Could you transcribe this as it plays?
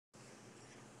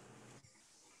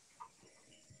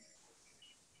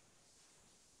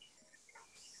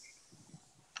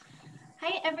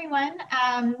Hi, everyone.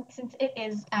 Since it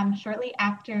is shortly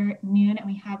after noon and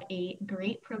we have a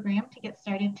great program to get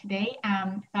started today,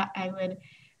 thought I would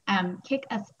kick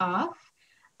us off.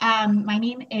 My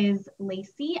name is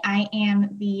Lacey. I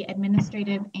am the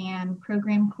Administrative and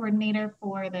Program Coordinator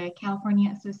for the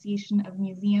California Association of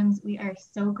Museums. We are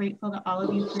so grateful to all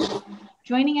of you for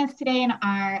joining us today in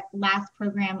our last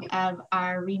program of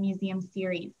our ReMuseum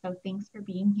series. So thanks for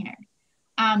being here.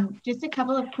 Just a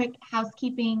couple of quick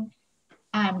housekeeping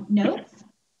notes.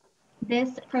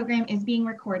 This program is being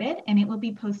recorded and it will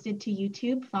be posted to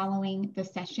YouTube following the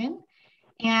session.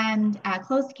 And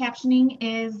closed captioning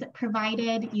is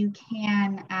provided. You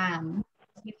can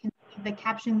see the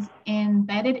captions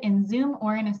embedded in Zoom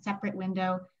or in a separate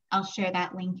window. I'll share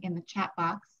that link in the chat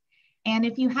box. And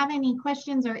if you have any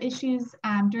questions or issues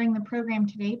during the program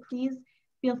today, please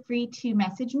feel free to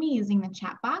message me using the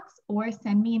chat box or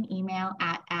send me an email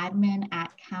at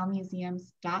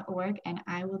admin@calmuseums.org and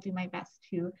I will do my best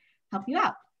to help you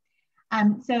out.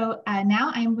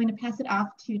 Now I'm going to pass it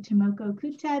off to Tomoko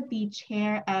Kuta, the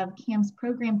chair of CAM's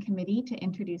program committee, to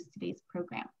introduce today's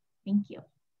program. Thank you.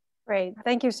 Great,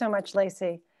 thank you so much,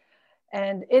 Lacey.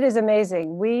 And it is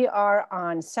amazing. We are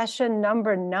on session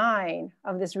number 9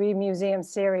 of this ReMuseum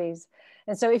series.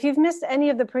 And so if you've missed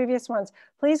any of the previous ones,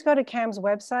 please go to CAM's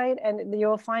website and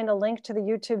you'll find a link to the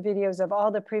YouTube videos of all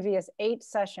the previous 8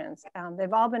 sessions.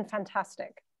 They've all been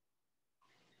fantastic.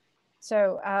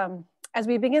 So as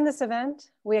we begin this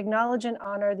event, we acknowledge and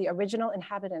honor the original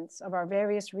inhabitants of our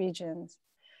various regions.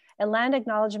 And land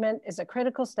acknowledgement is a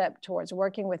critical step towards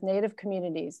working with Native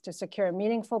communities to secure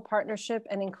meaningful partnership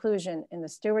and inclusion in the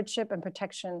stewardship and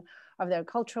protection of their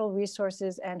cultural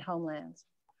resources and homelands.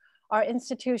 Our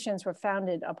institutions were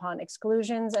founded upon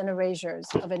exclusions and erasures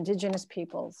of Indigenous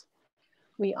peoples.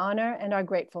 We honor and are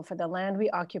grateful for the land we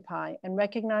occupy and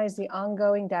recognize the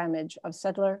ongoing damage of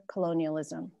settler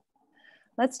colonialism.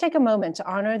 Let's take a moment to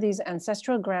honor these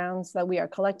ancestral grounds that we are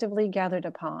collectively gathered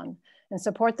upon and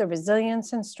support the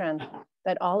resilience and strength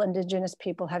that all Indigenous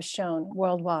people have shown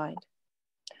worldwide.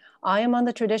 I am on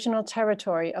the traditional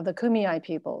territory of the Kumeyaay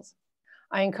peoples.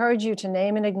 I encourage you to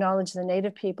name and acknowledge the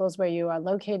Native peoples where you are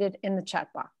located in the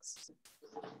chat box.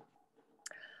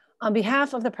 On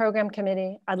behalf of the program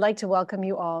committee, I'd like to welcome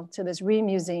you all to this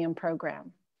ReMuseum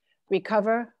program.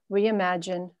 Recover,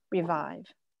 Reimagine,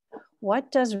 Revive.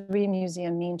 What does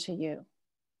ReMuseum mean to you?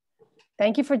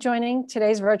 Thank you for joining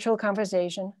today's virtual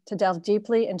conversation to delve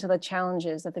deeply into the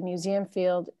challenges that the museum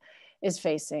field is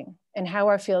facing and how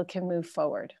our field can move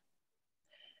forward.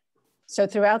 So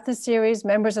throughout this series,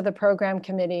 members of the program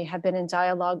committee have been in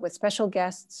dialogue with special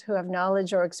guests who have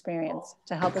knowledge or experience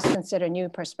to help us consider new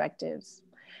perspectives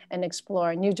and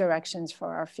explore new directions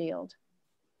for our field.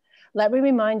 Let me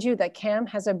remind you that CAM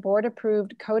has a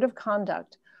board-approved code of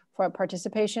conduct for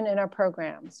participation in our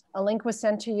programs. A link was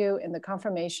sent to you in the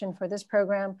confirmation for this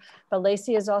program, but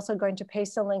Lacey is also going to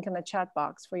paste a link in the chat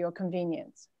box for your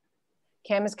convenience.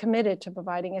 CAM is committed to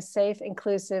providing a safe,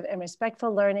 inclusive, and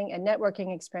respectful learning and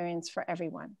networking experience for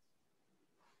everyone.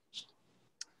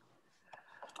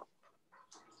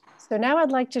 So now I'd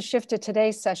like to shift to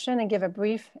today's session and give a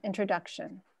brief introduction.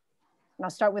 And I'll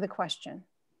start with a question.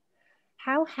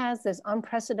 How has this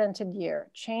unprecedented year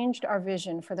changed our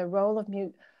vision for the role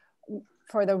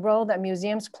that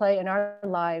museums play in our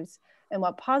lives, and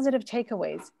what positive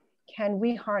takeaways can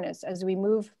we harness as we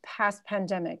move past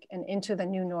pandemic and into the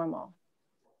new normal?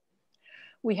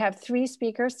 We have 3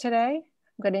 speakers today.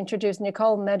 I'm going to introduce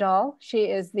Nicole Meldahl.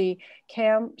 She's a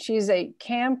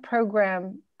CAM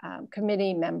program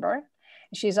committee member.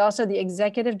 She's also the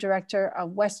executive director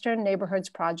of Western Neighborhoods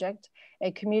Project, a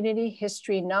community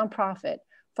history nonprofit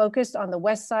focused on the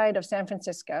west side of San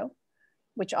Francisco,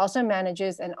 which also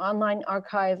manages an online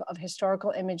archive of historical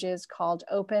images called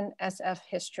Open SF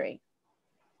History.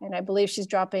 And I believe she's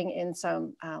dropping in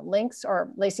some links,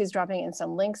 or Lacey's dropping in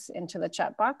some links into the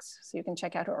chat box so you can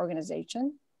check out her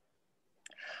organization.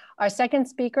 Our second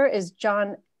speaker is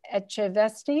John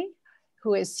Echeveste,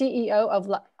 who is CEO of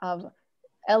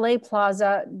LA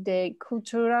Plaza de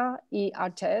Cultura y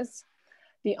Artes,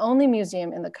 the only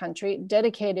museum in the country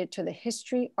dedicated to the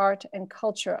history, art, and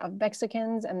culture of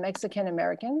Mexicans and Mexican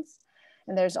Americans.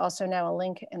 And there's also now a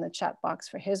link in the chat box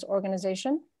for his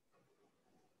organization.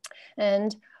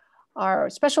 And our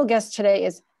special guest today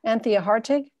is Anthea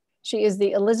Hartig. She is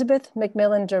the Elizabeth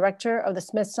MacMillan Director of the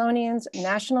Smithsonian's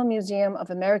National Museum of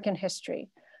American History,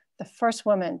 the first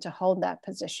woman to hold that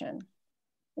position.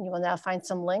 And you will now find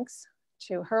some links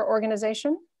to her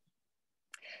organization.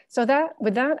 So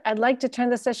with that, I'd like to turn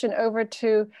the session over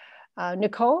to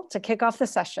Nicole to kick off the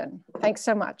session. Thanks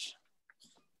so much.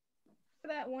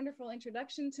 that wonderful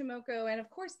introduction, Tomoko. And of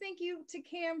course, thank you to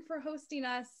Cam for hosting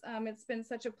us. It's been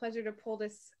such a pleasure to pull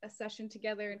this session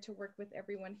together and to work with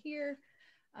everyone here.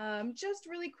 Just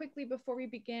really quickly before we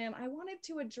begin, I wanted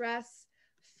to address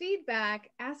feedback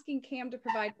asking Cam to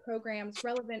provide programs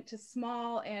relevant to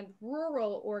small and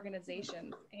rural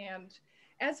organizations. And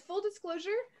as full disclosure,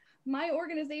 my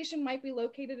organization might be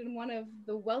located in one of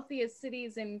the wealthiest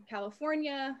cities in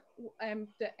California and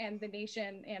the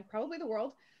nation and probably the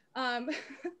world.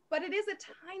 But it is a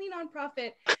tiny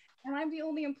nonprofit and I'm the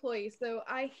only employee. So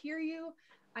I hear you,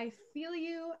 I feel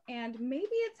you, and maybe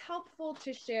it's helpful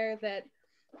to share that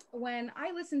when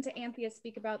I listen to Anthea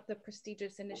speak about the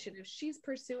prestigious initiatives she's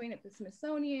pursuing at the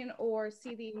Smithsonian or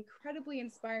see the incredibly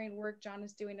inspiring work John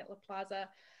is doing at La Plaza,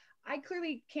 I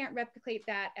clearly can't replicate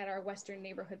that at our Western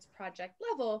Neighborhoods Project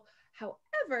level.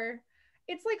 However,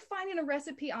 it's like finding a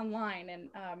recipe online and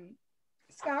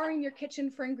scouring your kitchen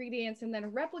for ingredients and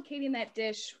then replicating that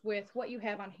dish with what you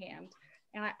have on hand.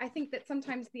 And I think that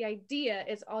sometimes the idea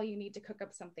is all you need to cook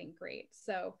up something great.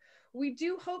 So we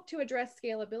do hope to address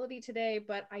scalability today,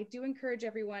 but I do encourage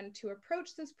everyone to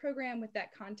approach this program with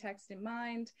that context in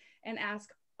mind and ask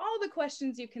all the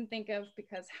questions you can think of,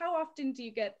 because how often do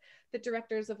you get the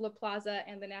directors of La Plaza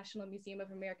and the National Museum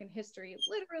of American History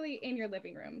literally in your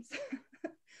living rooms?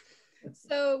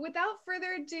 So without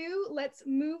further ado, let's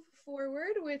move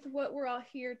forward with what we're all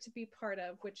here to be part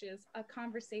of, which is a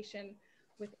conversation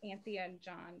with Anthea and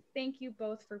John. Thank you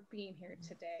both for being here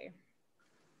today.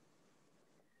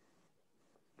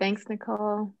 Thanks,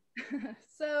 Nicole.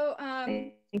 So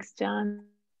thanks, John.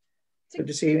 Good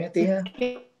to see you, Anthea.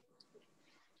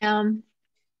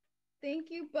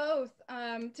 Thank you both.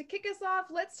 To kick us off,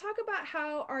 let's talk about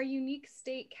how our unique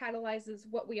state catalyzes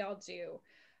what we all do.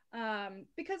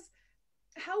 Because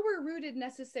how we're rooted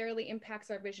necessarily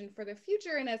impacts our vision for the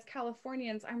future. And as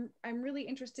Californians, I'm really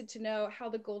interested to know how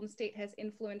the Golden State has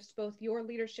influenced both your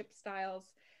leadership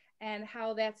styles and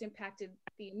how that's impacted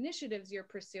the initiatives you're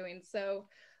pursuing. So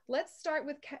let's start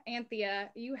with Anthea.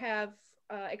 You have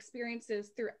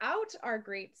experiences throughout our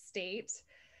great state.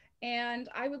 And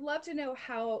I would love to know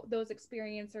how those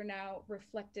experiences are now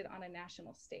reflected on a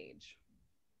national stage.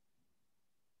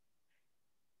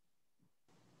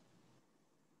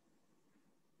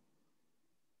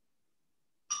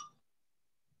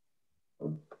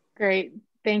 Great.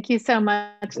 Thank you so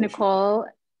much, Nicole.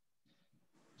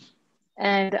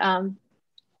 And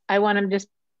I want to just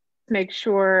make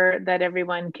sure that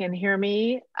everyone can hear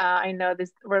me. I know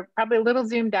we're probably a little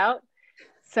zoomed out.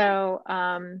 So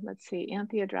let's see,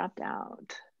 Anthea dropped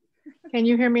out. Can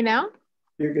you hear me now?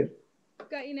 You're good.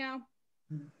 Got you now.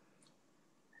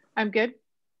 I'm good?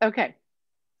 Okay.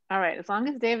 All right, as long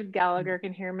as David Gallagher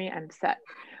can hear me, I'm set.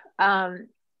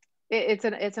 It's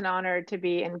an honor to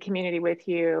be in community with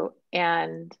you,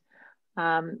 and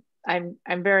I'm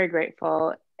very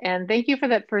grateful. And thank you for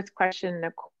that first question,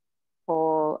 Nicole.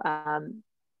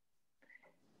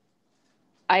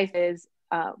 Is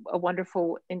a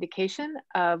wonderful indication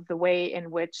of the way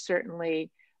in which certainly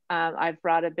I've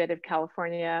brought a bit of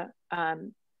California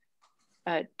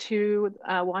to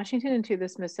Washington and to the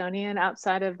Smithsonian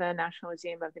outside of the National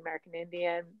Museum of the American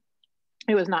Indian.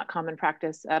 It was not common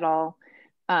practice at all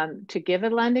to give a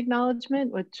land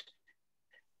acknowledgement, which,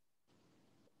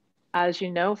 as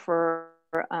you know, for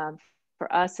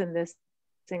us in this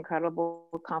incredible,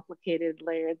 complicated,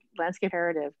 layered landscape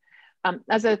imperative,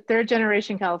 as a third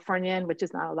generation Californian, which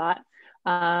is not a lot,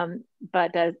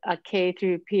 but as a K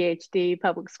through PhD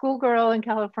public school girl in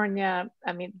California,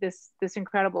 I mean, this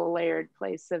incredible layered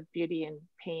place of beauty and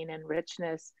pain and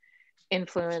richness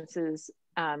influenced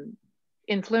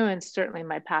certainly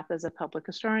my path as a public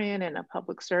historian and a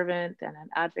public servant and an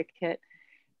advocate,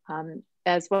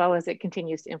 as well as it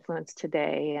continues to influence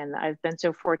today. And I've been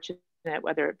so fortunate,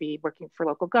 whether it be working for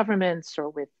local governments or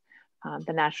with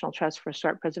the National Trust for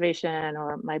Historic Preservation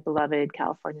or my beloved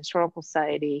California Historical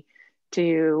Society,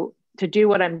 to do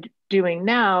what I'm doing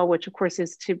now, which of course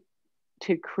is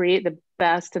to create the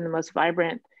best and the most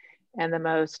vibrant and the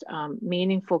most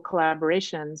meaningful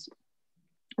collaborations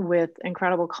with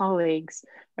incredible colleagues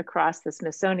across the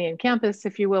Smithsonian campus,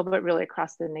 if you will, but really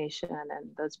across the nation.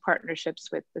 And those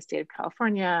partnerships with the state of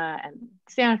California and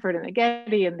Stanford and the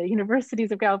Getty and the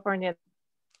universities of California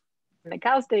and the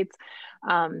Cal States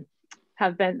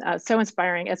have been so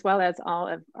inspiring, as well as all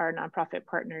of our nonprofit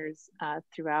partners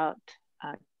throughout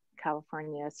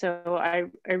California. So I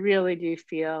really do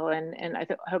feel, and I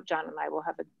hope John and I will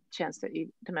have a chance to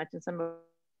mention some of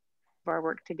our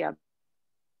work together,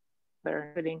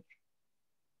 including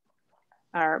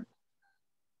our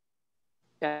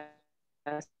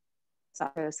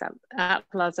office at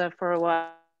Plaza for a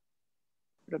while,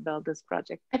 build this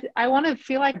project. I want to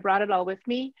feel like I brought it all with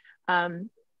me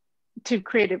to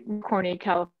create a corny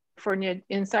California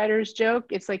insiders joke.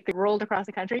 It's like they rolled across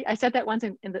the country. I said that once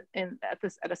at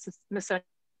a Smithsonian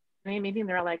meeting.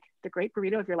 They're all like, the great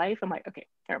burrito of your life. I'm like, okay,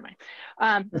 never mind.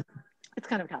 It's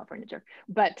kind of a California joke,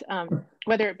 but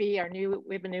whether it be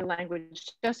we have a new language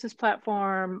justice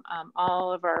platform,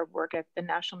 all of our work at the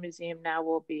National Museum now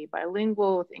will be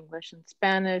bilingual with English and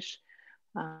Spanish,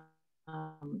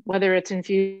 whether it's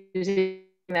infusing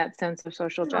that sense of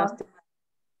social justice,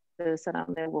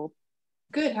 and there will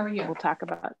good. How are you? We'll talk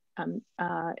about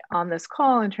on this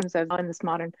call in terms of in this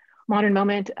modern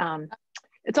moment.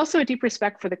 It's also a deep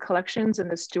respect for the collections and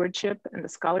the stewardship and the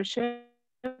scholarship,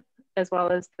 as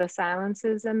well as the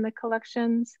silences in the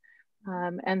collections.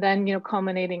 And then,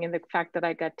 culminating in the fact that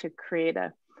I got to create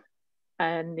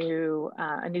a new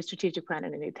strategic plan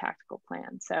and a new tactical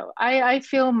plan. So I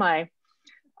feel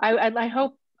I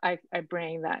hope I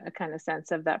bring that a kind of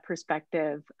sense of that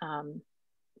perspective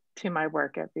to my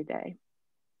work every day.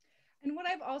 And what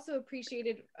I've also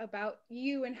appreciated about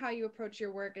you and how you approach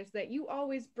your work is that you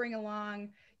always bring along,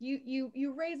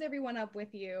 you raise everyone up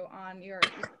with you on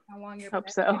how long you're. Hope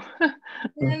so.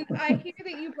 And I hear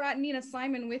that you brought Nina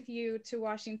Simon with you to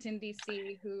Washington,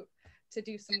 D.C. to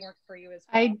do some work for you as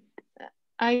well.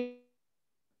 I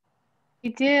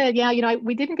did, yeah.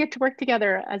 We didn't get to work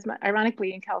together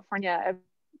ironically in California. Of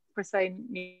course, I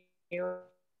knew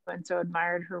and so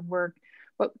admired her work.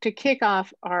 But to kick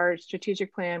off our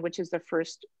strategic plan, which is the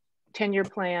first 10-year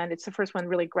plan, it's the first one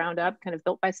really ground up, kind of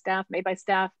built by staff, made by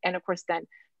staff, and of course then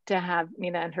to have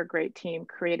Nina and her great team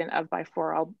create an of by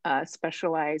for all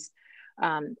specialized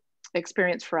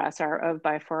experience for us. Our of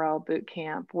by for all boot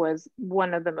camp was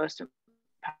one of the most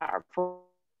powerful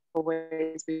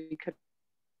ways we could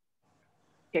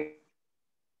kick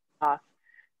off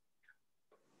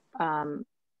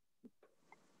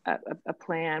a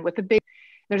plan with a big.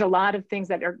 There's a lot of things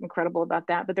that are incredible about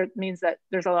that, but that means that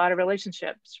there's a lot of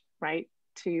relationships, right,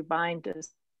 to bind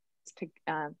us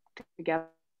together,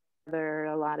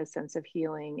 a lot of sense of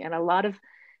healing, and a lot of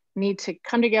need to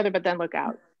come together, but then look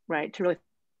out, right, to really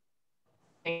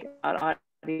think about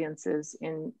audiences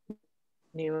in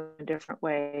new and different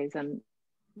ways. And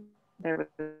there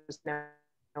was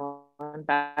no one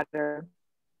better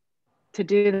to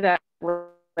do that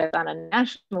with on a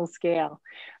national scale.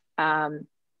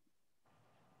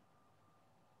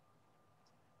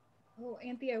 Oh,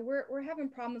 Anthea, we're having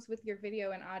problems with your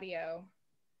video and audio.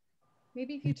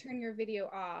 Maybe if you turn your video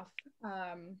off,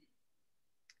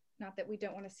 not that we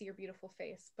don't want to see your beautiful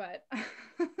face, but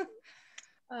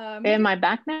am I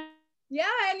back now? Yeah,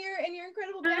 and your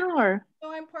incredible background.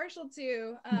 So I'm partial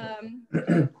to.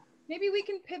 Maybe we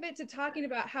can pivot to talking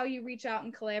about how you reach out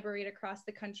and collaborate across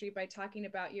the country by talking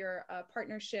about your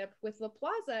partnership with La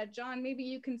Plaza. John, maybe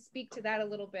you can speak to that a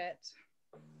little bit.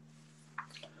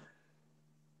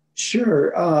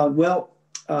 Sure.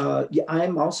 Yeah,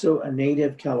 I'm also a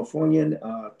native Californian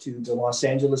to the Los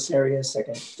Angeles area,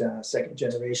 second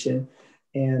generation.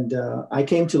 And I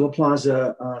came to La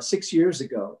Plaza 6 years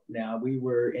ago now. We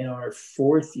were in our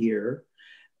 4th year.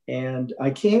 And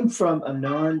I came from a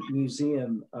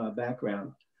non-museum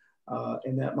background,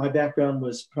 in that my background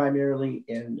was primarily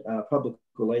in public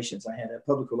relations. I had a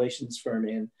public relations firm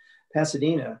in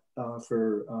Pasadena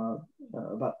for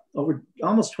about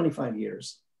almost 25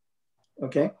 years.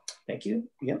 Okay, thank you.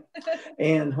 Yeah,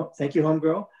 and thank you,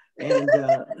 homegirl. And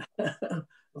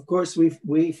of course,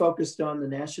 we focused on the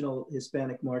national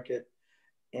Hispanic market.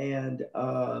 And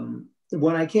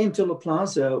when I came to La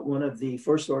Plaza, one of the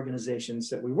first organizations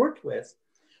that we worked with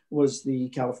was the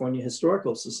California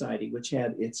Historical Society, which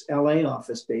had its LA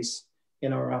office based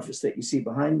in our office that you see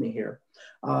behind me here.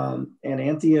 And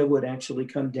Anthea would actually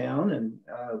come down, and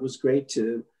it was great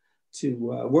to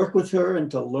work with her and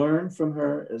to learn from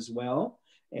her as well.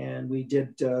 And we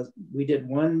did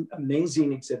one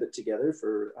amazing exhibit together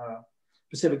for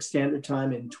Pacific Standard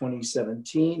Time in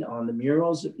 2017 on the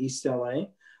murals of East LA,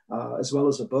 as well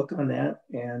as a book on that.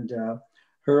 And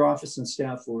her office and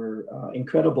staff were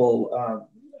incredible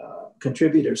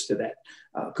contributors to that,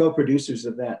 co-producers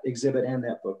of that exhibit and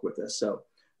that book with us. So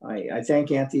I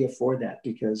thank Anthea for that,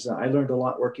 because I learned a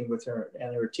lot working with her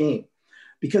and her team.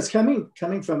 Because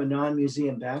coming from a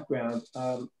non-museum background,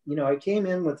 I came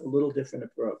in with a little different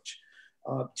approach.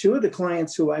 2 of the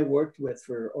clients who I worked with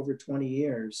for over 20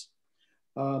 years,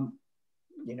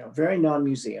 very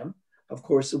non-museum, of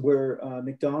course, were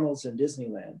McDonald's and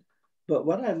Disneyland. But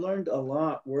what I learned a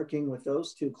lot working with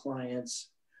those 2 clients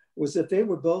was that they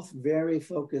were both very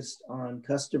focused on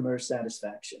customer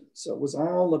satisfaction. So it was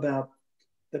all about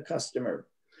the customer.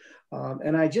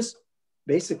 And I just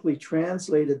basically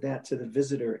translated that to the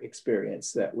visitor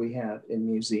experience that we have in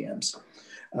museums.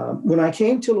 When I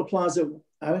came to La Plaza,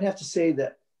 I would have to say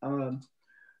that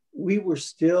we were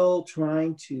still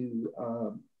trying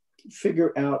to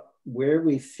figure out where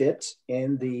we fit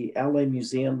in the LA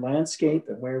museum landscape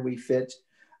and where we fit,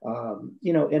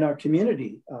 you know, in our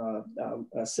community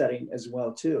setting as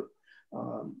well too.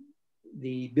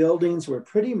 The buildings were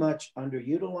pretty much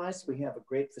underutilized. We have a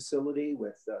great facility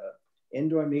with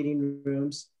indoor meeting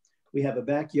rooms. We have a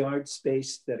backyard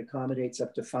space that accommodates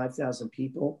up to 5,000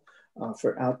 people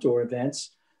for outdoor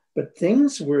events, but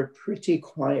things were pretty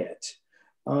quiet.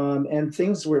 And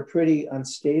things were pretty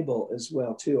unstable as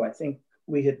well too. I think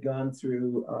we had gone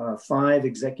through 5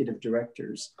 executive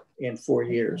directors in 4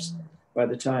 years by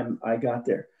the time I got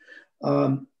there.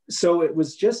 So it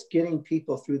was just getting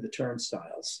people through the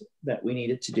turnstiles that we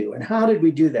needed to do. And how did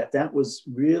we do that? That was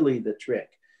really the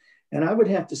trick. And I would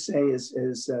have to say, as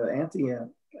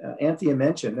Anthea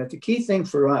mentioned, that the key thing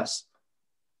for us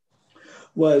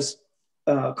was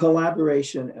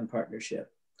collaboration and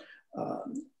partnership.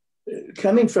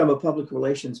 Coming from a public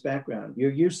relations background,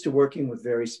 you're used to working with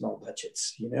very small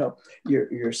budgets. You know,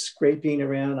 you're scraping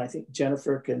around. I think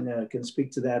Jennifer can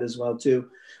speak to that as well too.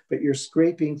 But you're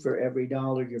scraping for every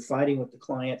dollar. You're fighting with the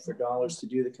client for dollars to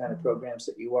do the kind of programs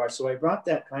that you are. So I brought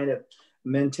that kind of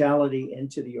mentality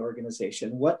into the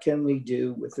organization. What can we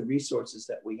do with the resources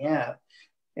that we have,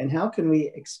 and how can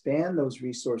we expand those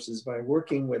resources by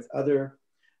working with other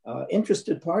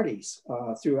interested parties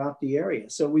throughout the area?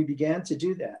 So we began to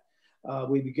do that.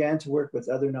 We began to work with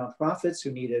other nonprofits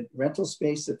who needed rental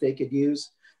space that they could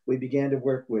use. We began to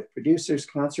work with producers,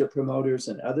 concert promoters,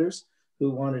 and others who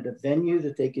wanted a venue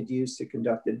that they could use to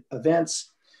conduct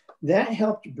events. That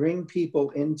helped bring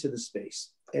people into the space.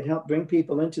 It helped bring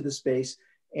people into the space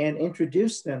and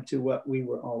introduce them to what we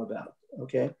were all about,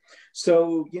 okay?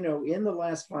 So, you know, in the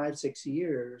last 5-6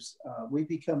 years, we've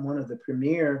become one of the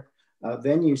premier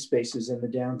venue spaces in the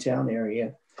downtown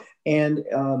area. And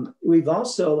we've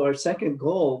also, our second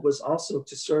goal was also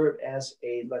to serve as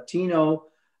a Latino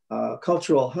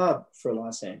cultural hub for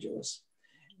Los Angeles.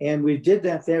 And we did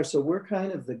that there. So we're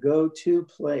kind of the go-to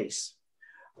place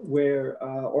where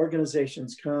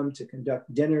organizations come to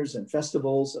conduct dinners and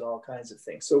festivals and all kinds of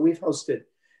things. So we've hosted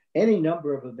any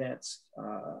number of events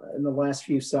in the last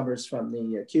few summers, from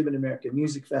the Cuban American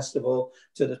Music Festival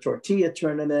to the Tortilla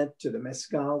Tournament to the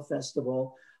Mezcal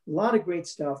Festival. A lot of great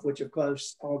stuff, which of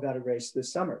course all got erased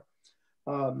this summer.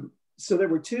 So there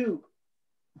were two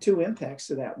impacts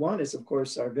to that. One is, of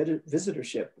course, our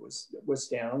visitorship was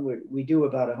down. We do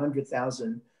about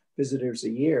 100,000 visitors a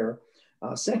year.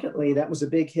 Secondly, that was a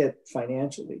big hit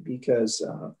financially because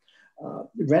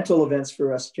rental events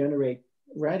for us generate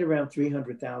right around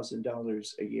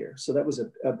 $300,000 a year. So that was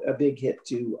a big hit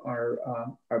to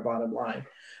our bottom line.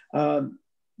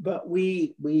 But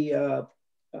we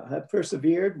have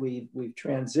persevered, we've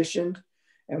transitioned,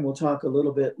 and we'll talk a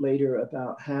little bit later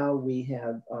about how we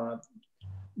have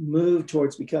moved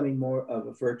towards becoming more of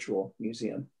a virtual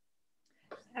museum.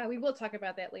 We will talk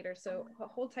about that later, so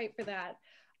hold tight for that.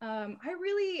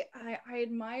 I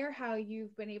admire how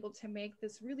you've been able to make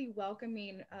this really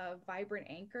welcoming, vibrant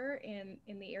anchor in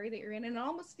the area that you're in. And it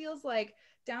almost feels like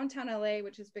downtown LA,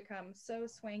 which has become so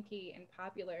swanky and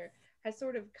popular, has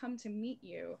sort of come to meet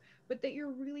you, but that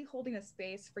you're really holding a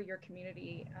space for your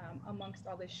community amongst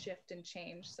all this shift and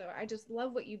change. So I just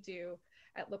love what you do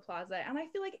at La Plaza. And I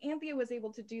feel like Anthea was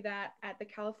able to do that at the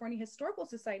California Historical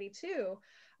Society too.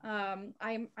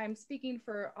 I'm speaking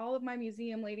for all of my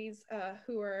museum ladies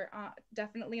who are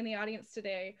definitely in the audience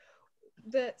today.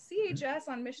 The CHS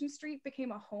on Mission Street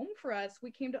became a home for us. We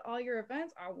came to all your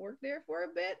events. I worked there for a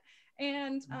bit.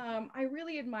 And I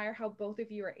really admire how both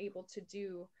of you are able to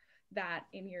do that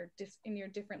in your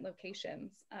different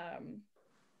locations.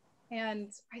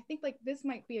 And I think like this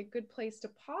might be a good place to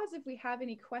pause if we have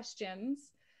any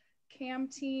questions. Cam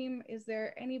team, is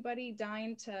there anybody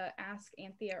dying to ask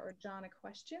Anthea or John a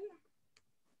question?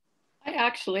 I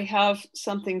actually have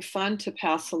something fun to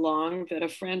pass along that a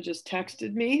friend just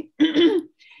texted me.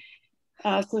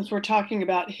 Since we're talking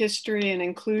about history and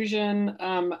inclusion,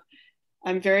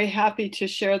 I'm very happy to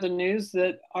share the news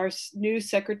that our new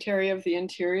Secretary of the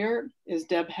Interior is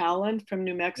Deb Howland from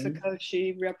New Mexico.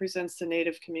 She represents the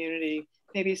Native community.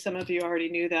 Maybe some of you already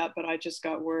knew that, but I just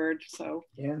got word. So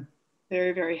yeah,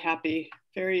 very, very happy.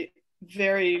 Very,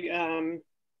 very,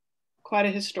 quite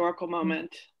a historical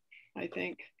moment, I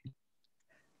think.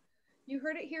 You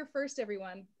heard it here first,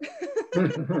 everyone.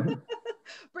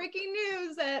 Breaking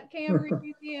news at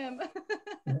ReMuseum.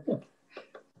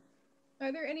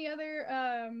 Are there any other?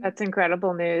 That's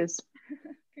incredible news.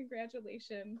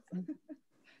 Congratulations.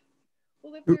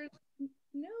 Well, if there's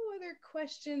no other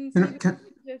questions,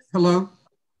 just... Hello?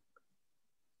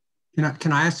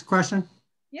 Can I ask a question?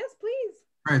 Yes, please.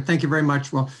 All right, thank you very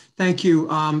much. Well, thank you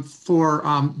for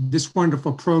this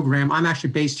wonderful program. I'm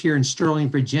actually based here in Sterling,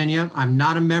 Virginia. I'm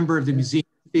not a member of the museum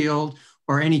field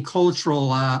or any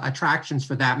cultural attractions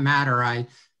for that matter. I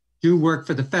do work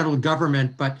for the federal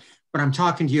government, but what I'm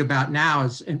talking to you about now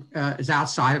is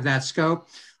outside of that scope.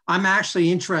 I'm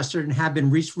actually interested and have been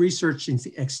researching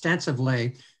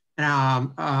extensively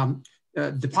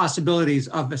the possibilities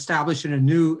of establishing a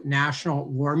new National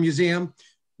War Museum,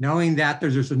 knowing that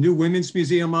there's a new Women's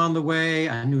Museum on the way,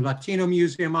 a new Latino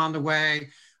Museum on the way.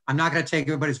 I'm not going to take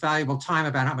everybody's valuable time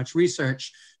about how much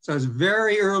research. So it's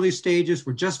very early stages.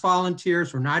 We're just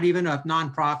volunteers. We're not even a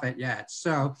nonprofit yet.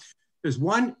 So there's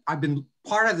one, I've been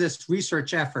part of this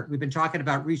research effort. We've been talking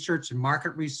about research and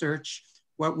market research,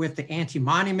 what with the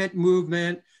anti-monument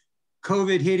movement,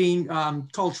 COVID hitting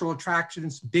cultural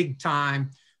attractions big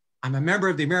time. I'm a member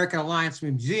of the American Alliance of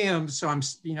Museums, so I'm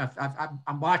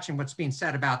watching what's being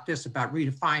said about this, about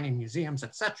redefining museums,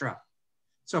 et cetera.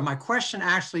 So my question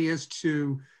actually is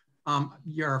to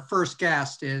your first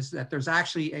guest, is that there's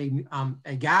actually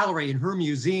a gallery in her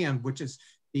museum, which is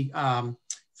the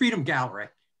Freedom Gallery.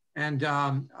 And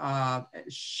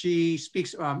she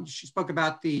spoke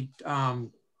about the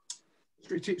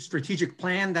strategic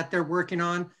plan that they're working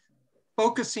on,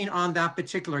 focusing on that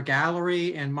particular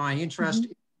gallery and my interest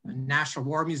in National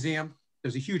War Museum.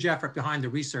 There's a huge effort behind the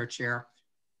research here.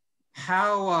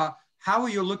 How will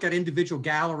you look at individual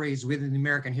galleries within the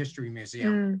American History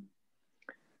Museum?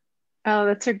 Oh,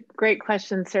 that's a great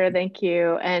question, Sarah. Thank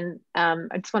you. And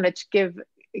I just want to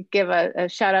give a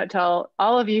shout out to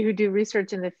all of you who do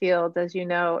research in the field. As you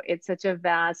know, it's such a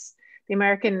vast, the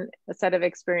American set of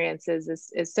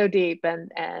experiences is so deep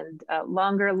and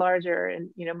longer, larger, and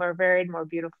more varied, more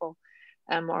beautiful,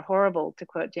 and more horrible, to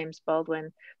quote James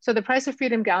Baldwin. So the Price of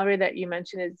Freedom Gallery that you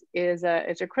mentioned is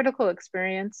a critical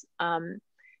experience in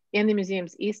the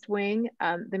museum's East Wing.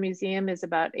 The museum is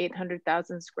about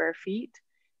 800,000 square feet.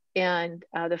 And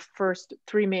the first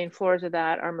 3 main floors of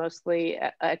that are mostly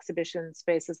exhibition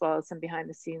space, as well as some behind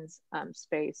the scenes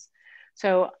space.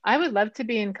 So I would love to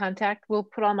be in contact. We'll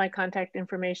put all my contact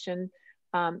information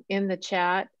in the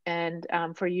chat, and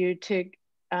for you to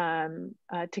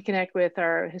connect with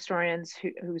our historians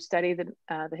who study the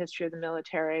history of the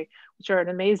military, which are an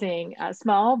amazing,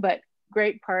 small but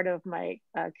great part of my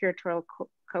curatorial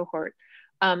cohort.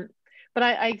 But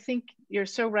I think you're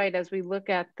so right. As we look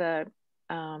at the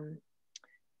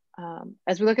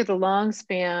long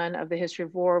span of the history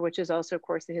of war, which is also, of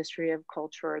course, the history of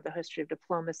culture, the history of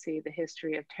diplomacy, the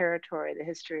history of territory, the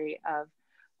history of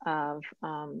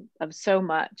so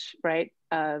much, right,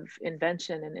 of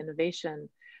invention and innovation.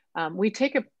 I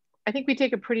think we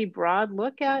take a pretty broad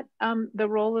look at the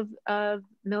role of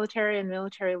military and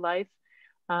military life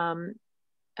in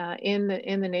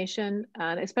the nation,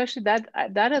 and especially that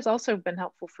has also been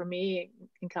helpful for me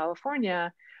in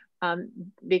California.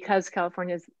 Because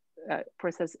California of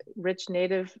course, has rich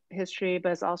Native history, but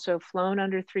has also flown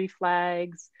under 3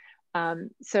 flags.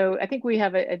 So I think we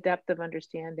have a depth of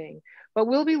understanding. But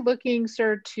we'll be looking,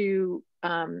 sir, to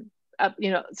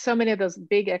so many of those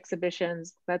big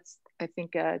exhibitions. That's, I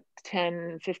think, a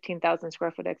 10, 15,000 square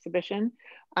foot exhibition,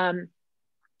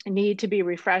 need to be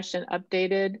refreshed and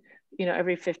updated,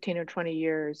 every 15 or 20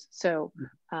 years. So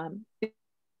I'd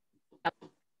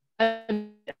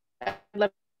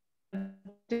love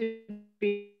to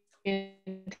be in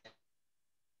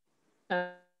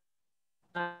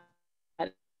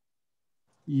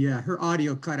Yeah, her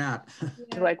audio cut out.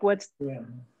 like what's the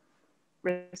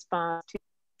response to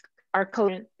our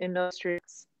current in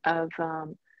militaries of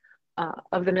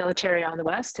the military on the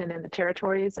West and in the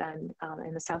territories and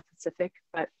in the South Pacific.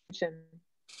 But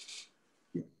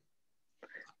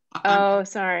oh,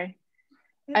 sorry.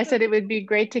 I said it would be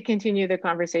great to continue the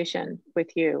conversation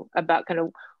with you about kind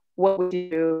of what we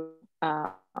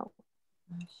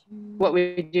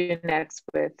do next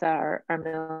with our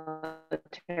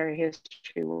military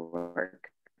history work.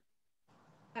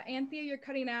 Anthea, you're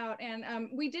cutting out, and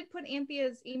we did put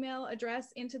Anthea's email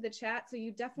address into the chat, so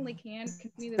you definitely can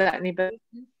continue this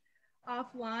conversation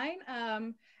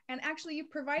offline. And actually, you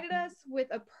provided us with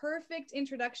a perfect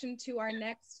introduction to our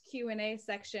next Q&A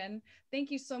section.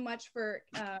 Thank you so much for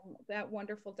that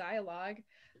wonderful dialogue.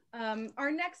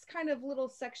 Our next kind of little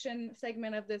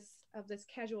segment of this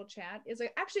casual chat is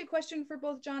actually a question for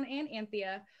both John and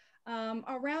Anthea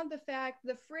around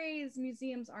the phrase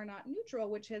 "museums are not neutral,"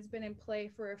 which has been in play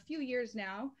for a few years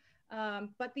now.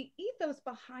 But the ethos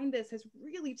behind this has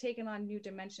really taken on new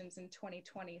dimensions in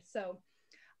 2020. So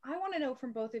I want to know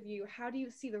from both of you, how do you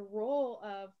see the role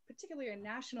of particularly a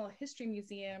National History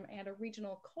Museum and a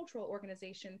regional cultural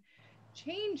organization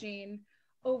changing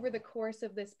over the course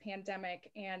of this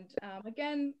pandemic? And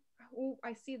again,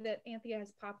 I see that Anthea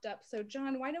has popped up. So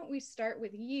John, why don't we start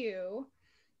with you?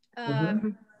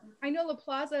 I know La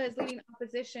Plaza is leading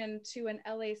opposition to an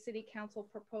LA City Council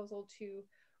proposal to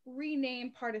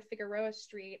rename part of Figueroa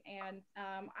Street. And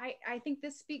I think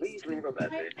this speaks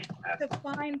to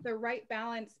find the right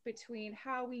balance between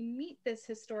how we meet this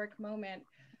historic moment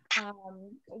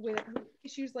with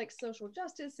issues like social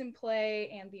justice in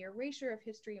play and the erasure of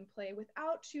history in play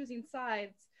without choosing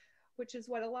sides, which is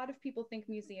what a lot of people think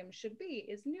museums should be,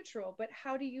 is neutral. But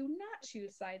how do you not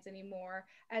choose sides anymore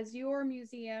as your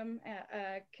museum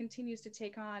continues to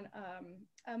take on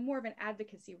more of an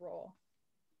advocacy role?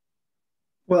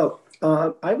 Well,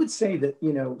 I would say that,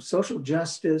 you know, social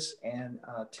justice and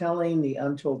telling the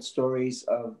untold stories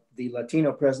of the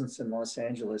Latino presence in Los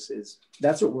Angeles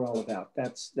that's what we're all about.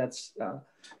 That's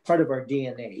part of our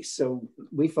DNA. So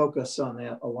we focus on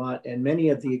that a lot. And many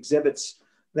of the exhibits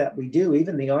that we do,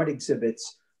 even the art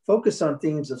exhibits, focus on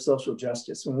themes of social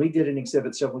justice. When we did an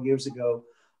exhibit several years ago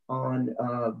on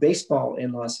baseball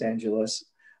in Los Angeles,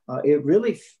 it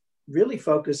really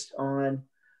focused on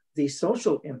the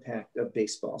social impact of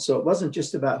baseball. So it wasn't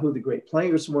just about who the great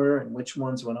players were and which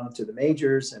ones went on to the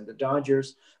majors and the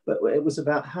Dodgers, but it was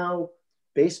about how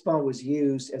baseball was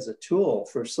used as a tool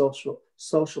for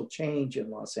social change in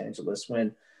Los Angeles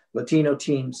when Latino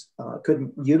teams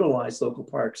couldn't utilize local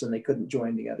parks and they couldn't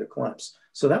join the other clubs.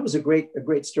 So that was a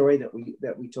great story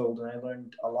that we told, and I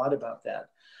learned a lot about that.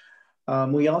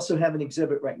 We also have an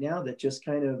exhibit right now that just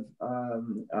kind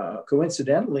of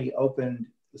coincidentally opened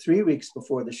 3 weeks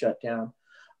before the shutdown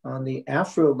on the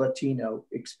Afro-Latino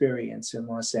experience in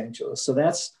Los Angeles. So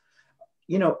that's,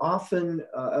 you know, often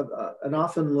an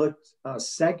often looked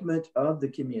segment of the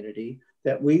community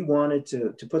that we wanted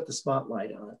to put the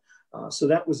spotlight on. So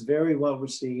that was very well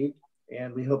received,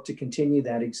 and we hope to continue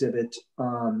that exhibit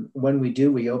when we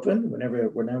do reopen,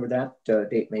 whenever that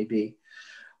date may be.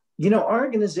 You know, our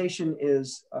organization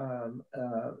is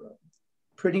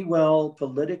pretty well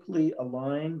politically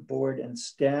aligned, board and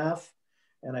staff.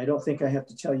 And I don't think I have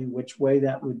to tell you which way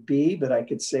that would be, but I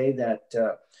could say that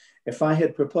if I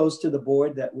had proposed to the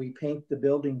board that we paint the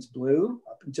buildings blue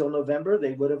up until November,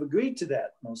 they would have agreed to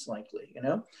that, most likely, you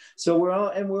know? So we're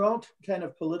all kind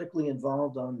of politically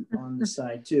involved on the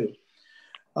side too.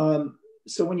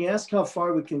 So when you ask how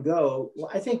far we can go, well,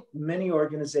 I think many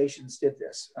organizations did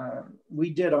this.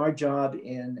 We did our job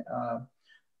in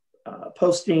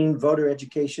posting voter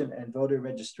education and voter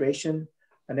registration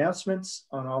announcements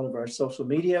on all of our social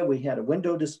media. We had a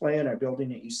window display in our building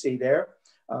that you see there,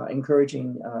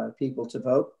 encouraging people to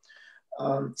vote.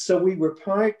 So we were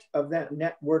part of that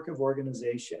network of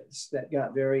organizations that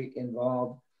got very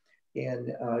involved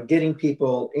in getting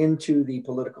people into the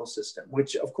political system,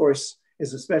 which of course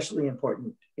is especially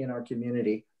important in our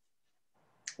community.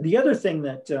 The other thing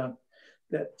that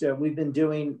we've been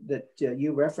doing that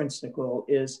you referenced, Nicole,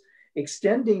 is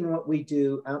extending what we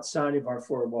do outside of our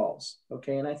four walls,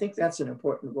 okay? And I think that's an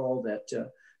important role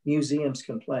that museums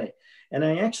can play. And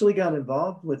I actually got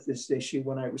involved with this issue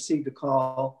when I received a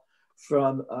call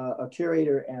from a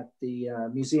curator at the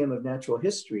Museum of Natural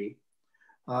History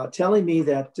telling me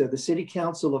that the City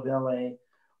Council of LA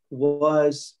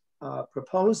was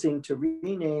proposing to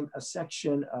rename a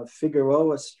section of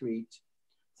Figueroa Street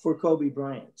for Kobe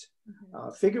Bryant.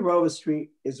 Figueroa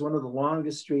Street is one of the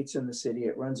longest streets in the city.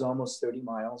 It runs almost 30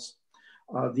 miles.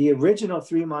 The original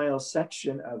 3-mile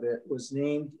section of it was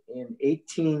named in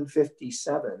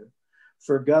 1857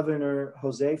 for Governor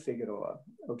Jose Figueroa,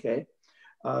 okay?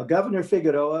 Governor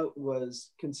Figueroa was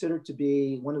considered to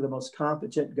be one of the most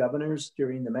competent governors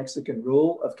during the Mexican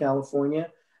rule of California.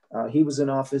 He was in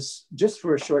office just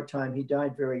for a short time. He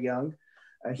died very young.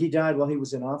 He died while he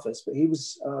was in office, but he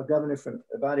was governor from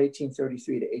about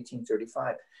 1833 to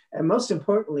 1835. And most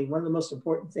importantly, one of the most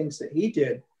important things that he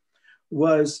did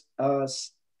was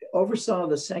oversaw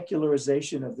the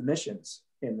secularization of the missions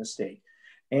in the state.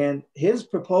 And his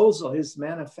proposal, his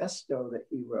manifesto that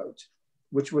he wrote,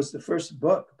 which was the first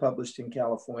book published in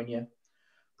California,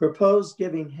 proposed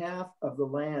giving half of the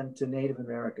land to Native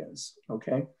Americans,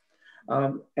 okay?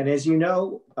 And as you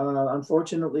know,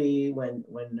 unfortunately, when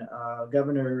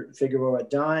Governor Figueroa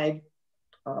died,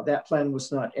 that plan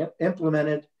was not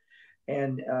implemented,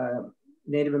 and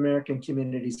Native American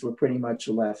communities were pretty much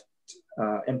left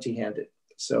empty-handed.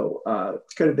 So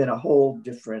it could have been a whole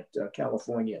different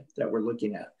California that we're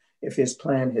looking at if his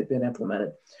plan had been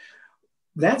implemented.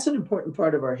 That's an important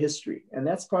part of our history, and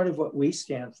that's part of what we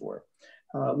stand for.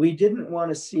 We didn't want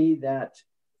to see that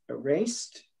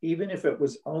erased, even if it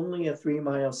was only a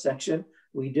 3-mile section.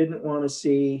 We didn't want to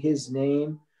see his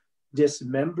name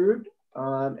dismembered,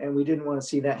 and we didn't want to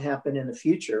see that happen in the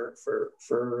future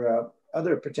for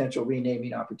other potential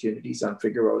renaming opportunities on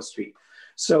Figueroa Street.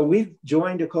 So we've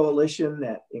joined a coalition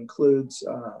that includes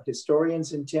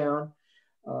historians in town.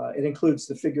 It includes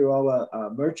the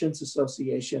Figueroa Merchants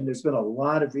Association. There's been a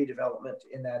lot of redevelopment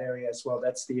in that area as well.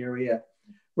 That's the area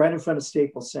right in front of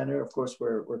Staples Center, of course,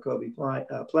 where Kobe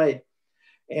played.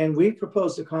 And we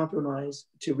proposed a compromise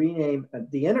to rename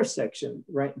the intersection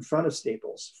right in front of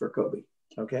Staples for Kobe,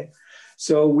 okay?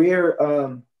 So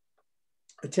we're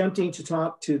attempting to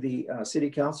talk to the city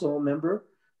council member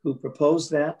who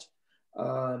proposed that.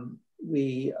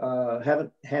 We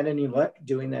haven't had any luck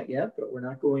doing that yet, but we're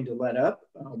not going to let up.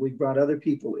 We brought other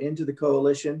people into the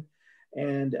coalition,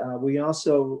 and we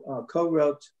also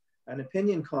co-wrote an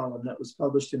opinion column that was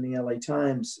published in the LA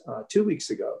Times 2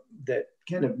 weeks ago that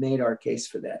kind of made our case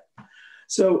for that.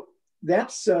 So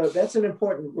that's an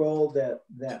important role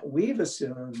that we've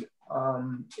assumed,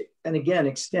 and again,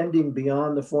 extending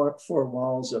beyond the four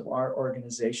walls of our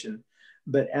organization,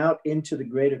 but out into the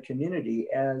greater community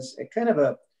as a kind of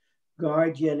a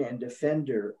guardian and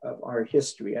defender of our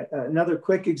history. Another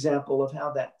quick example of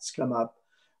how that's come up,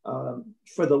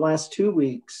 for the last 2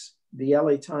 weeks, the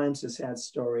LA Times has had a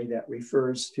story that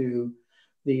refers to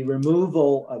the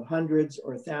removal of hundreds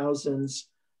or thousands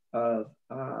of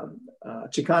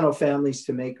Chicano families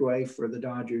to make way for the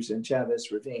Dodgers in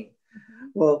Echeveste Ravine. Mm-hmm.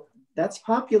 Well, that's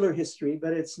popular history,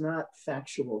 but it's not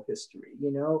factual history,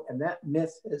 you know, and that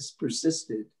myth has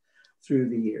persisted through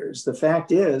the years. The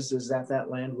fact is that that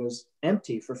land was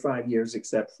empty for 5 years,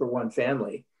 except for one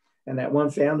family. And that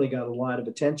one family got a lot of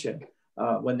attention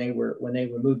when they were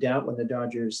moved out, when the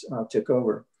Dodgers took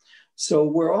over. So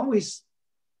we're always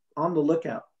on the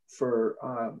lookout for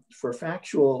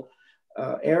factual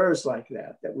errors like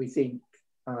that we think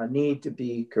need to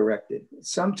be corrected.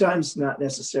 Sometimes not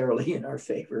necessarily in our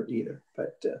favor either,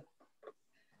 but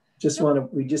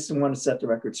we just want to set the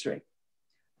record straight.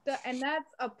 And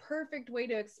that's a perfect way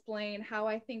to explain how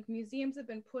I think museums have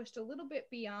been pushed a little bit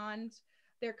beyond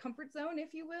their comfort zone,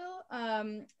 if you will,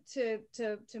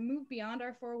 to move beyond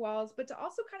our four walls, but to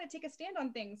also kind of take a stand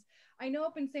on things. I know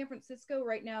up in San Francisco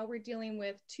right now, we're dealing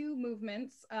with two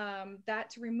movements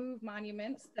that to remove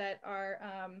monuments that are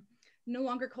no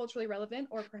longer culturally relevant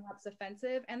or perhaps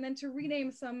offensive, and then to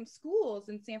rename some schools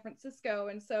in San Francisco.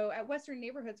 And so at Western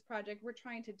Neighborhoods Project, we're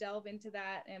trying to delve into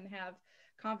that and have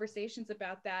conversations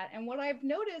about that. And what I've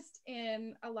noticed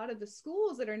in a lot of the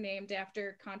schools that are named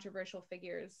after controversial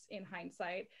figures in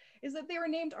hindsight is that they were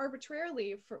named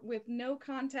arbitrarily with no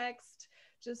context.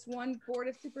 Just one board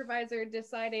of supervisor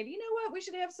decided, you know what, we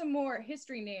should have some more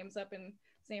history names up in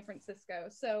San Francisco.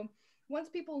 So once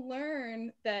people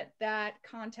learn that that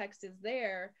context is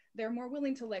there, they're more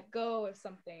willing to let go of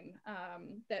something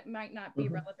that might not be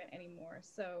relevant anymore.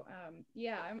 So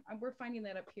yeah, we're finding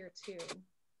that up here too.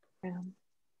 Yeah.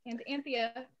 And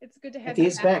Anthea, it's good to have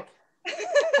Anthea's you back.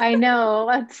 I know.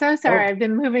 I'm so sorry. I've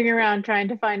been moving around trying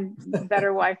to find better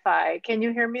Wi-Fi. Can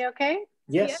you hear me okay?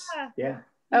 Yes. Yeah.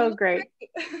 Oh, great.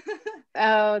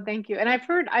 Oh, thank you. And I've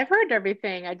heard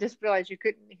everything. I just realized you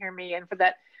couldn't hear me. And for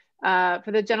that,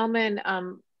 for the gentleman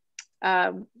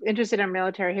interested in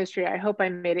military history, I hope I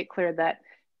made it clear that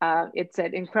it's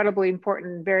an incredibly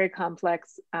important, very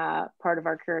complex part of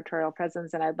our curatorial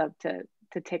presence, and I'd love to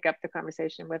take up the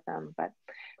conversation with them. But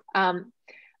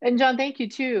and John, thank you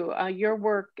too. Your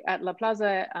work at La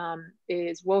Plaza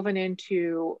is woven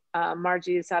into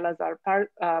Margie Salazar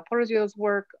Porzio's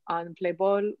work on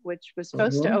Playboy, which was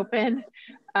supposed to open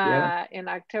in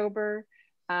October,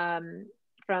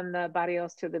 from the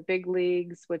barrios to the big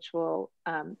leagues, which will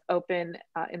open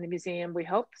in the museum, we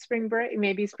hope, spring break,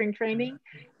 maybe spring training,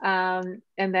 and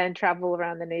then travel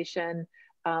around the nation.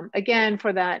 Again,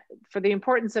 for the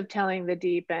importance of telling the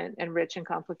deep and rich and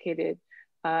complicated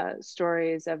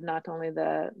stories of not only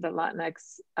the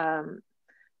Latinx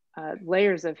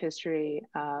layers of history,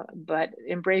 but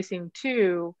embracing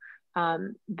too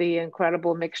the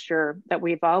incredible mixture that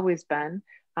we've always been.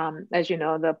 As you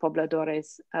know, the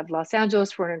pobladores of Los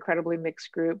Angeles were an incredibly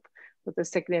mixed group with a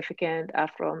significant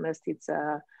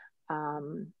Afro-Mestiza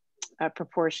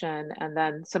proportion, and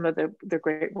then some of the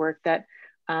great work that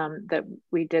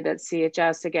we did at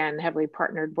CHS, again, heavily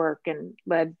partnered work and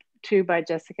led to by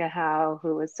Jessica Howe,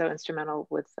 who was so instrumental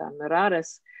with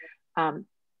Murares, and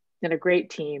a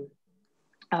great team,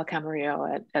 Al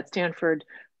Camarillo at Stanford,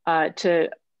 to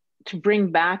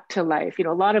bring back to life. You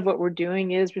know, a lot of what we're doing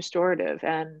is restorative,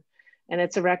 and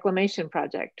it's a reclamation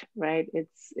project, right?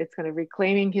 It's kind of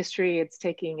reclaiming history, it's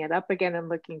taking it up again and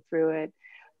looking through it.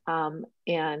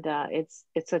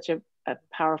 It's such a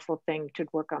powerful thing to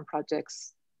work on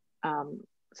projects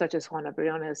such as Juana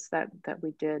Briones that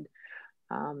we did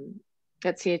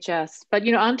at CHS. But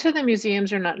onto the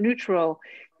museums are not neutral.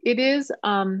 It is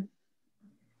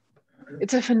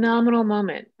it's a phenomenal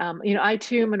moment. I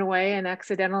too am in a way an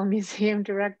accidental museum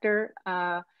director.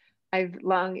 I've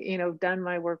long done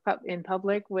my work in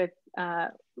public with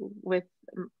my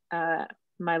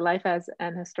life as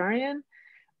an historian.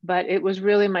 But it was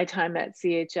really my time at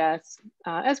CHS,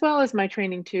 as well as my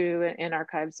training too in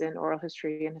archives and oral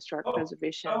history and historic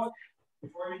preservation.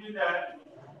 Before you do that,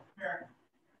 here.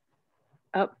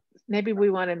 Oh, maybe we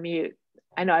want to mute.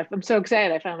 I know, I'm so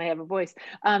excited I finally have a voice.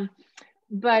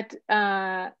 But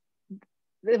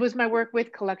it was my work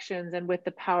with collections and with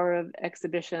the power of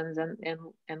exhibitions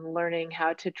and learning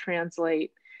how to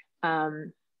translate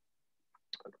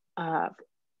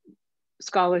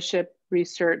scholarship,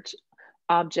 research,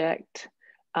 object,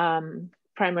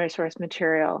 primary source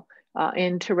material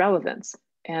into relevance.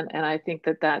 And I think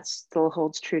that still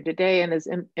holds true today and is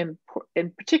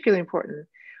particularly important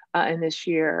in this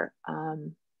year.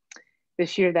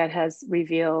 This year that has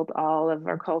revealed all of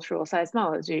our cultural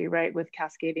seismology, right? With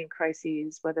cascading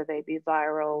crises, whether they be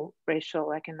viral,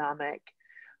 racial, economic,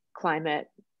 climate.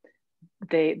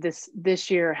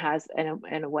 This year has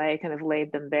in a way kind of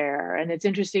laid them bare. And it's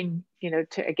interesting, to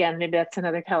again, maybe that's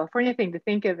another California thing, to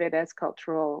think of it as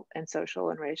cultural and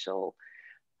social and racial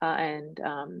and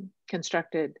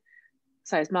constructed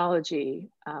seismology,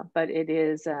 but it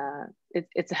is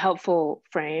it's a helpful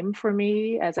frame for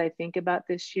me as I think about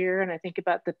this year, and I think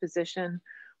about the position,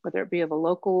 whether it be of a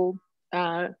local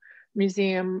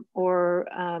museum or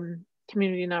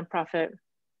community nonprofit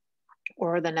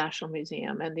or the National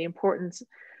Museum, and the importance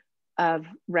of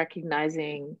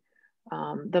recognizing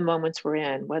the moments we're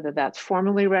in, whether that's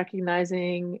formally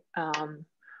recognizing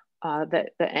the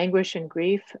anguish and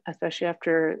grief, especially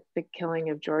after the killing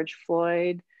of George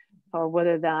Floyd, or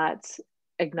whether that's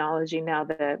acknowledging now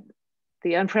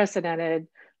the unprecedented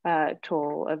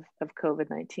toll of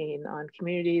COVID-19 on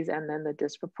communities, and then the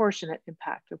disproportionate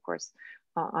impact, of course,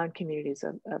 on communities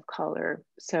of color.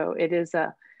 So it is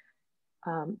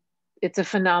it's a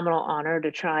phenomenal honor to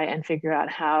try and figure out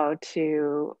how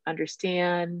to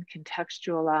understand,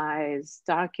 contextualize,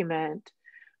 document,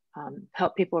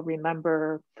 help people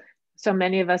remember. So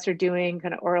many of us are doing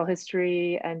kind of oral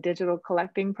history and digital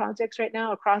collecting projects right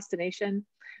now across the nation,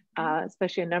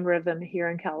 especially a number of them here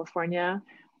in California,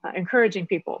 encouraging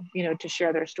people, to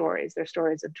share their stories of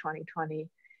 2020,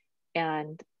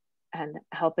 and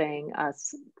helping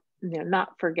us,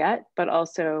 not forget, but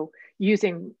also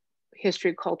using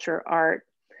history, culture, art,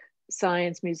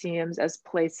 science, museums as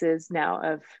places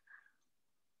now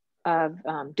of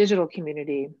digital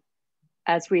community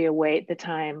as we await the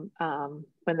time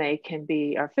when they can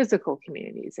be our physical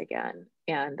communities again.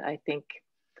 And I think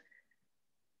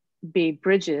be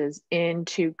bridges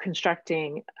into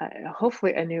constructing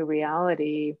hopefully a new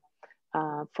reality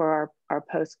for our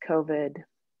post-COVID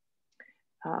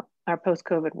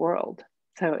world.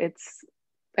 So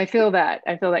I feel that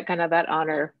kind of that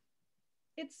honor.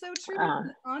 It's so true. It's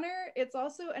an honor. It's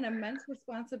also an immense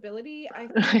responsibility. I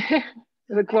think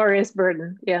the glorious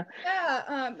burden. Yeah.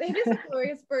 Yeah, it is a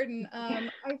glorious burden.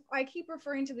 I keep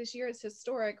referring to this year as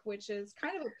historic, which is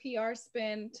kind of a PR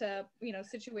spin to,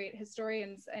 situate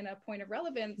historians in a point of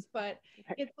relevance, but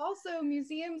it's also,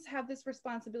 museums have this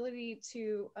responsibility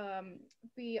to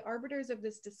be arbiters of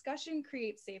this discussion,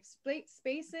 create safe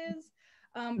spaces,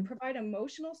 provide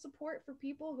emotional support for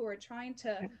people who are trying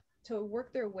to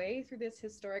work their way through this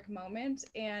historic moment,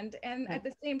 and at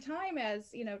the same time,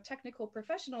 as technical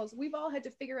professionals, we've all had to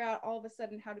figure out all of a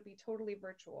sudden how to be totally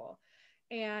virtual.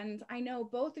 And I know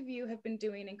both of you have been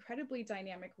doing incredibly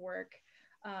dynamic work.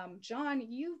 John,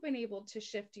 you've been able to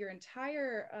shift your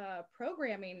entire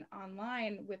programming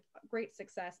online with great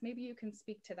success. Maybe you can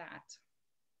speak to that.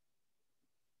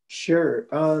 Sure.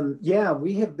 Yeah,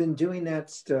 we have been doing that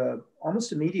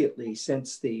almost immediately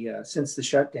since the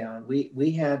shutdown.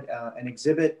 We had an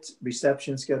exhibit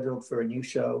reception scheduled for a new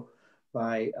show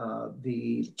by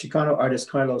the Chicano artist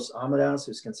Carlos Amadas,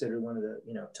 who's considered one of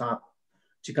the top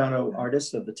Chicano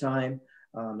artists of the time,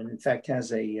 and in fact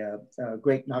has a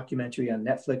great documentary on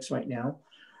Netflix right now.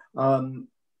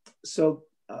 So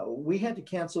we had to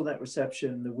cancel that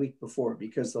reception the week before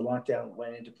because the lockdown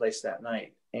went into place that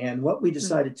night. And what we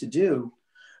decided to do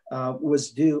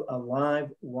was do a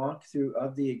live walkthrough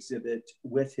of the exhibit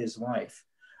with his wife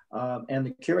and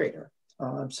the curator.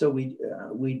 So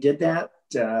we did that,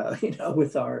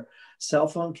 with our cell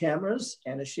phone cameras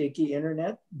and a shaky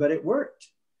internet, but it worked.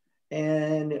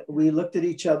 And we looked at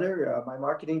each other. My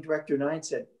marketing director and I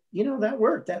said, you know, that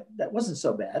worked. That wasn't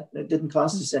so bad. It didn't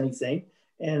cost us anything,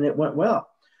 and it went well.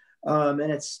 And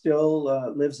it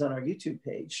still lives on our YouTube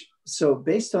page. So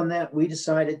based on that, we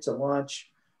decided to launch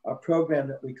a program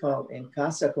that we call En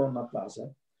Casa con la Plaza.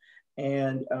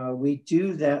 And we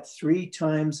do that 3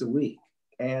 times a week.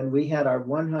 And we had our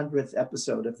 100th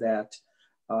episode of that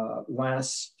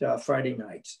last Friday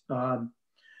night.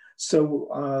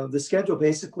 So the schedule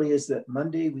basically is that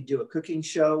Monday we do a cooking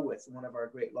show with one of our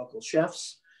great local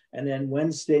chefs. And then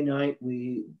Wednesday night,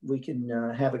 we can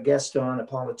have a guest on, a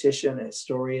politician, a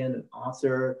historian, an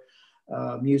author,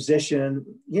 musician.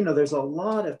 You know, there's a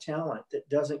lot of talent that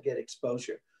doesn't get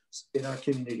exposure in our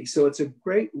community. So it's a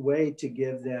great way to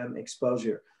give them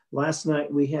exposure. Last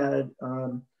night, we had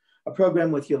a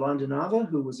program with Yolanda Nava,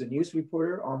 who was a news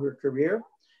reporter all her career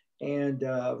and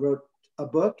wrote a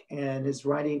book and is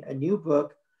writing a new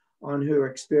book on her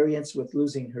experience with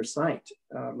losing her sight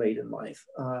late in life.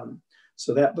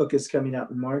 So that book is coming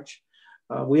out in March.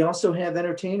 We also have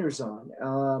entertainers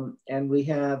on, and we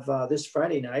have this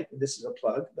Friday night, this is a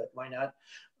plug, but why not?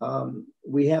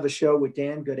 We have a show with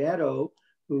Dan Guerrero,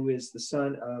 who is the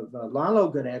son of Lalo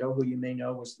Guerrero, who you may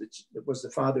know was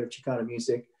the father of Chicano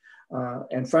music.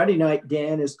 And Friday night,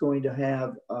 Dan is going to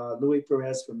have Luis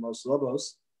Perez from Los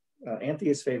Lobos,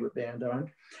 Anthea's favorite band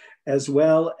on, as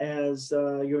well as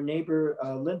your neighbor,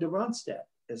 Linda Ronstadt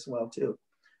as well too.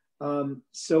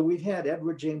 So we've had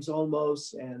Edward James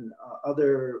Olmos and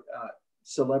other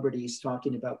celebrities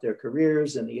talking about their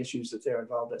careers and the issues that they're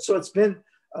involved in. So it's been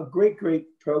a great,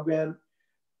 great program.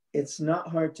 It's not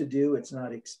hard to do. It's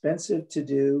not expensive to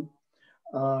do.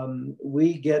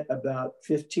 We get about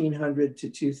 1,500 to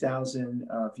 2,000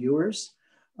 viewers.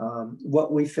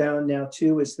 What we found now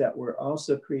too is that we're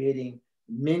also creating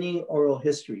mini oral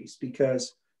histories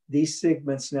because these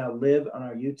segments now live on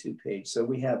our YouTube page. So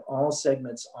we have all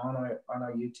segments on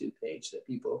our YouTube page that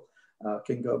people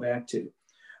can go back to.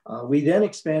 We then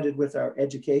expanded with our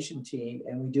education team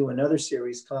and we do another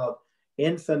series called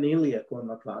En Familia con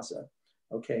la Plaza.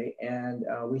 Okay, and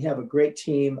we have a great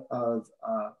team of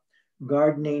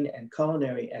gardening and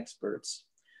culinary experts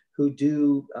who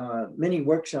do many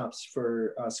workshops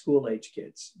for school-age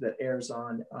kids that airs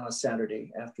on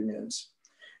Saturday afternoons.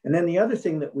 And then the other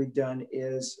thing that we've done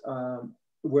is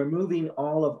we're moving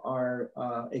all of our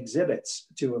exhibits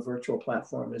to a virtual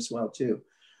platform as well too.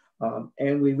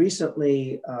 And we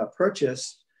recently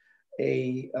purchased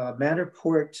a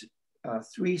Matterport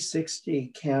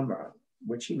 360 camera,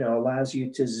 which, you know, allows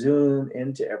you to zoom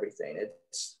into everything.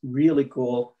 It's really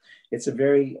cool. It's a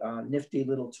very nifty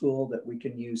little tool that we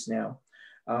can use now.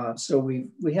 So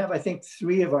we have, I think,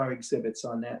 3 of our exhibits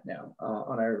on that now,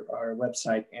 on our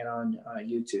website and on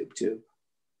YouTube too.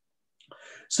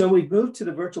 So we moved to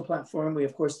the virtual platform. We,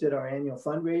 of course, did our annual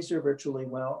fundraiser virtually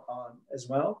as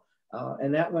well.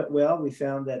 And that went well. We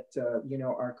found that, you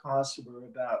know, our costs were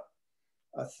about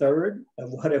 1/3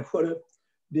 of what it would have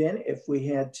been if we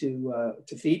had to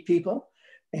feed people.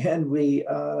 And we,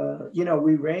 you know,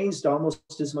 we raised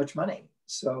almost as much money.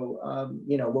 So,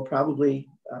 you know, we'll probably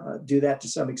do that to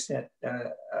some extent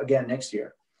again next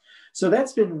year. So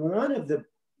that's been one of the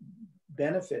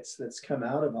benefits that's come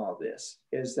out of all this,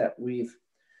 is that we've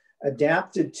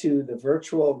adapted to the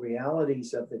virtual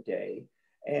realities of the day.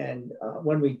 And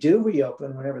when we do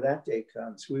reopen, whenever that day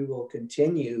comes, we will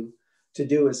continue to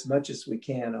do as much as we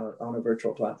can on a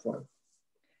virtual platform.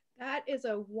 That is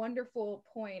a wonderful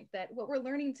point, that what we're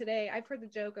learning today, I've heard the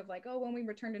joke of like, oh, when we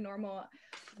return to normal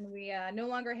and we no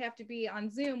longer have to be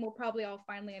on Zoom, we'll probably all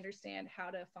finally understand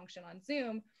how to function on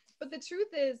Zoom. But the truth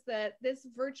is that this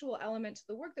virtual element to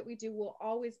the work that we do will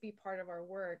always be part of our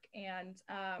work. And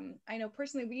I know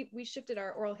personally, we shifted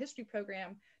our oral history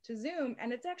program to Zoom,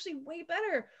 and it's actually way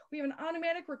better. We have an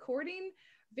automatic recording,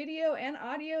 video and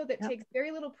audio that takes very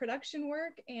little production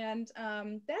work. And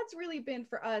that's really been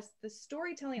for us, the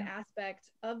storytelling aspect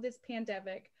of this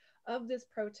pandemic, of this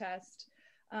protest,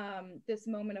 this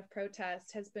moment of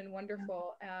protest has been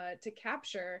wonderful to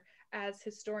capture as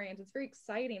historians. It's very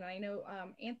exciting. And I know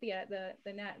Anthea,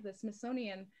 the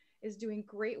Smithsonian, is doing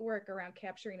great work around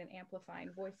capturing and amplifying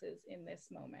voices in this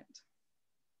moment.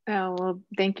 Oh, well,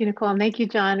 thank you, Nicole. And thank you,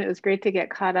 John. It was great to get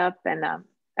caught up, and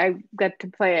I got to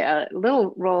play a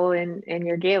little role in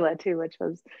your gala too, which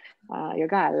was your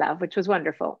gala, which was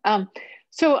wonderful.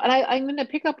 So I'm going to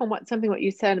pick up on something what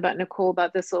you said about Nicole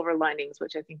about the silver linings,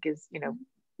 which I think is, you know,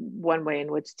 one way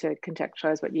in which to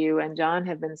contextualize what you and John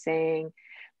have been saying.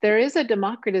 There is a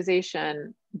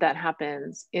democratization that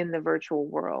happens in the virtual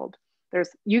world.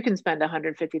 You can spend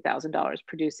 $150,000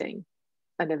 producing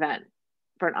an event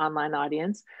for an online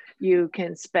audience. You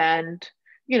can spend,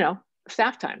 you know,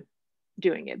 staff time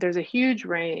doing it. There's a huge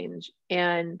range.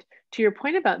 And to your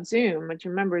point about Zoom, which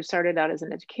remember started out as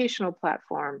an educational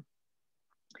platform,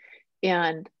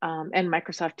 and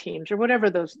Microsoft Teams or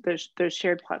whatever those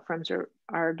shared platforms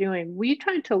are doing, we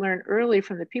tried to learn early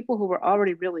from the people who were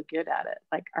already really good at it,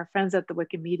 like our friends at the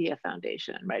Wikimedia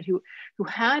Foundation, right? Who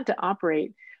had to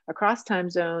operate across time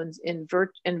zones in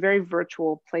very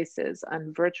virtual places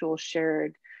on virtual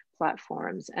shared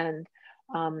platforms. And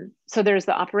so there's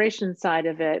the operation side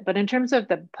of it, but in terms of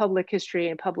the public history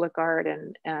and public art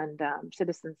and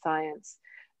citizen science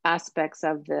aspects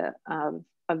of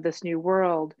this new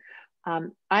world,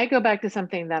 I go back to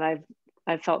something that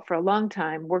I've felt for a long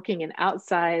time, working in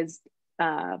outsized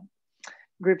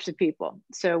groups of people.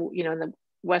 So, you know, in the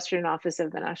Western office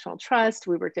of the National Trust,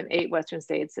 we worked in 8 Western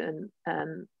states and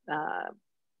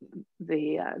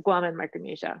the Guam and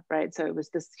Micronesia, right? So it was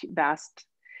this vast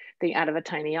thing out of a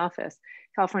tiny office.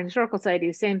 California Historical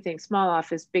Society, same thing, small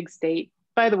office, big state.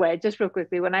 By the way, just real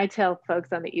quickly, when I tell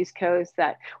folks on the East Coast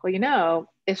that, well, you know,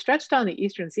 it's stretched on the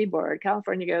Eastern Seaboard,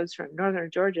 California goes from Northern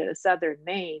Georgia to Southern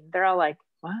Maine, they're all like,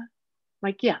 what? I'm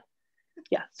like, yeah.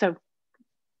 So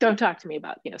don't talk to me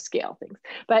about, you know, scale things,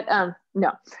 but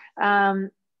no.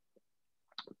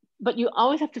 But you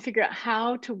always have to figure out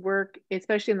how to work,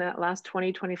 especially in that last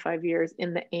 20, 25 years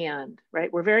in the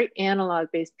right? We're very analog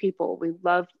based people. We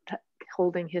love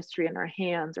holding history in our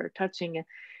hands or touching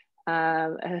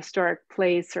a historic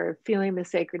place or feeling the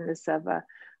sacredness of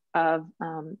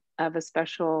a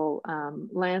special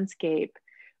landscape.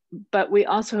 But we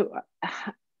also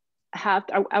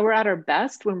we're at our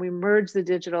best when we merge the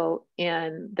digital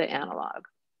and the analog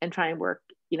and try and work,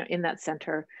 you know, in that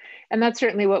center. And that's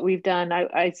certainly what we've done.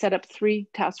 I set up 3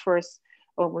 task force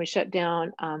when we shut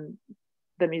down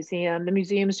the museum. The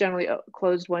museum's generally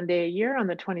closed 1 day a year on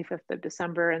the 25th of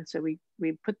December. And so we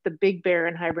put the Big Bear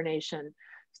in hibernation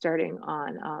starting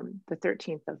on the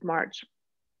 13th of March.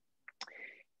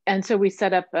 And so we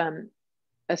set up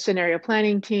a scenario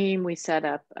planning team, we set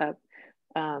up a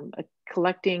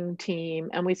collecting team,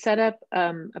 and we set up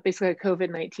basically a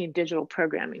COVID-19 digital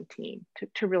programming team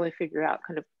to really figure out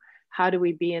kind of how do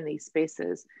we be in these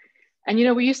spaces. And, you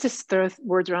know, we used to throw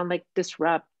words around like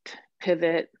disrupt,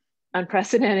 pivot,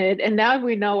 unprecedented, and now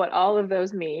we know what all of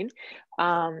those mean.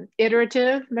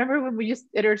 Iterative, remember when we used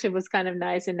iterative was kind of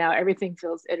nice, and now everything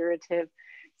feels iterative.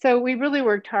 So we really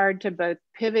worked hard to both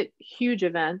pivot huge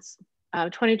events.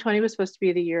 2020 was supposed to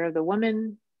be the year of the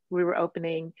woman. We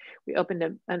opened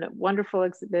a wonderful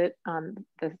exhibit on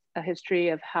a history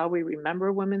of how we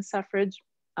remember women's suffrage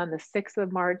on the 6th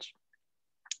of March.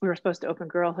 We were supposed to open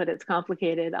Girlhood, It's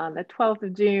Complicated on the 12th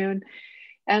of June.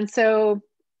 And so,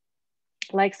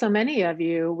 like so many of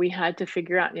you, we had to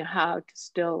figure out, you know, how to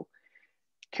still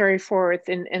carry forth.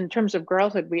 In terms of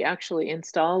Girlhood, we actually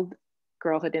installed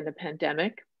Girlhood in the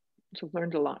pandemic. So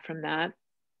learned a lot from that.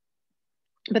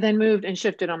 But then moved and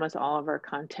shifted almost all of our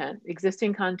content,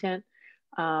 existing content,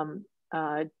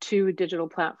 to digital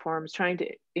platforms, trying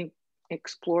to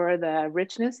explore the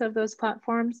richness of those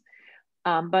platforms,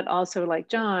 but also, like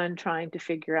John, trying to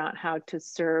figure out how to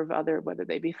serve whether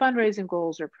they be fundraising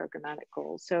goals or programmatic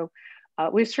goals. So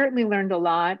we've certainly learned a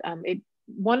lot.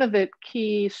 One of the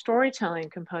key storytelling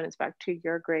components, back to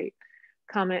your great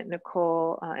comment,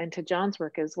 Nicole, and to John's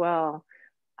work as well.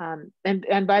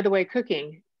 And by the way,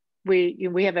 cooking. We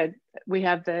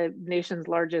have the nation's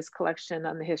largest collection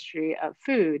on the history of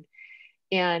food,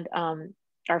 and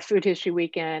our Food History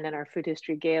Weekend and our Food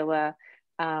History Gala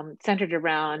centered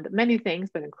around many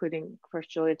things, but including, of course,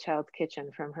 Julia Child's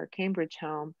Kitchen from her Cambridge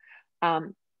home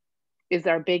is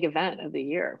our big event of the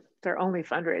year. It's our only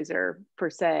fundraiser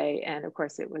per se, and of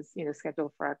course, it was, you know,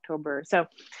 scheduled for October. So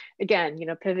again, you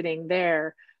know, pivoting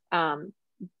there.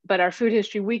 But our Food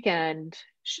History Weekend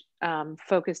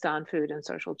focused on food and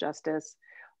social justice,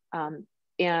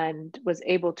 and was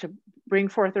able to bring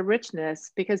forth a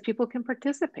richness because people can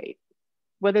participate,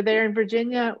 whether they're in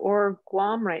Virginia or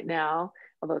Guam right now,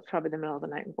 although it's probably the middle of the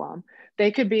night in Guam,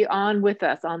 they could be on with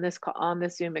us on this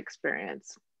Zoom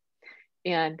experience.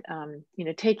 And you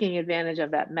know, taking advantage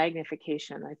of that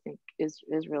magnification, I think is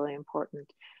really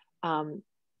important.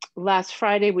 Last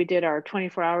Friday, we did our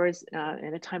 24 hours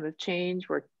in a time of change,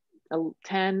 where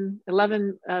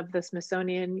 11 of the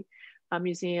Smithsonian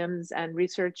museums and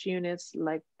research units,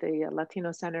 like the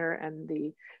Latino Center and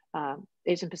the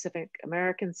Asian Pacific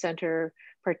American Center,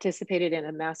 participated in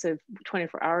a massive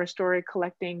 24-hour story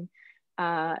collecting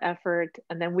effort.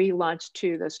 And then we launched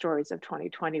the stories of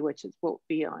 2020, which will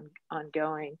be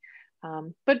ongoing.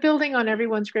 But building on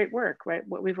everyone's great work, right?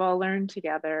 What we've all learned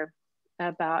together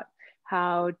about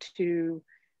how to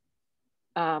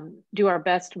do our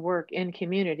best work in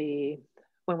community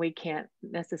when we can't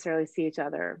necessarily see each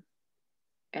other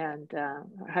and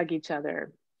hug each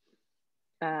other,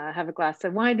 have a glass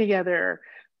of wine together,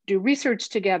 do research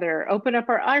together, open up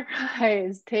our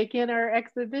archives, take in our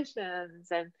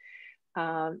exhibitions, and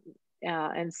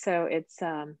so it's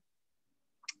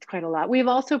quite a lot. We've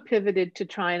also pivoted to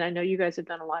try, and I know you guys have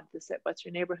done a lot of this at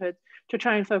Western Neighborhoods, to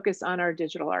try and focus on our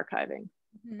digital archiving,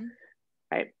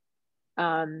 right?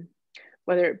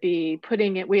 Whether it be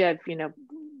putting it, we have, you know,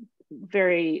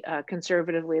 very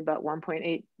conservatively about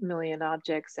 1.8 million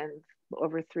objects and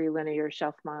over 3 linear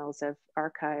shelf miles of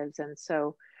archives. And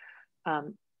so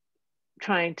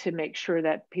trying to make sure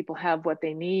that people have what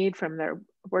they need from their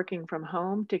working from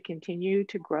home to continue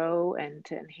to grow and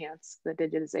to enhance the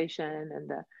digitization and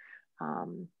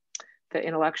the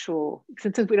intellectual,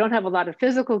 since we don't have a lot of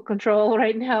physical control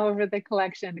right now over the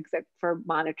collection, except for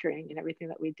monitoring and everything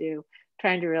that we do,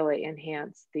 trying to really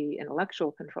enhance the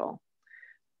intellectual control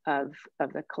of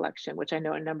the collection, which I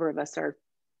know a number of us are,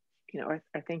 you know,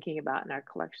 are thinking about in our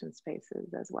collection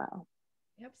spaces as well.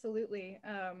 Absolutely.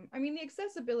 I mean, the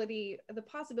accessibility, the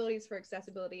possibilities for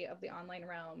accessibility of the online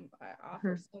realm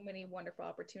offer so many wonderful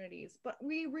opportunities, but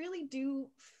we really do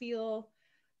feel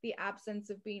the absence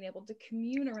of being able to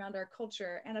commune around our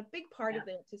culture. And a big part of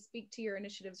it, to speak to your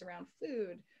initiatives around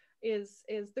food, is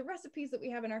the recipes that we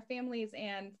have in our families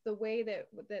and the way that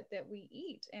we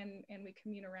eat and we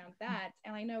commune around that.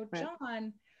 And I know,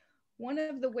 John, one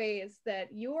of the ways that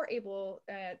you're able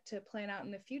to plan out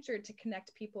in the future to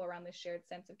connect people around this shared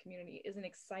sense of community is an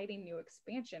exciting new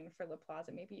expansion for La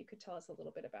Plaza. Maybe you could tell us a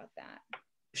little bit about that.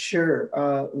 Sure.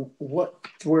 What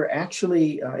we're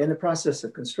actually in the process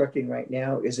of constructing right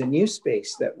now is a new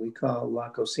space that we call La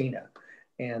Cocina.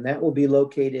 And that will be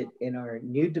located in our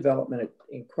new development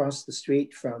across the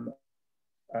street from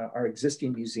our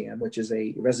existing museum, which is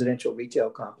a residential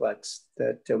retail complex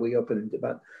that we opened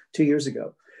about 2 years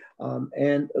ago.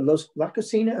 And La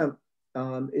Cocina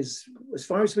is, as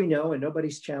far as we know, and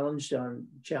nobody's challenged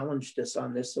us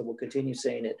on this, so we'll continue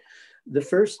saying it, the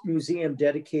first museum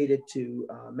dedicated to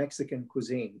Mexican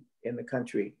cuisine in the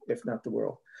country, if not the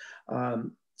world.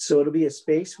 So it'll be a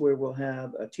space where we'll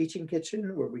have a teaching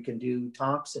kitchen where we can do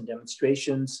talks and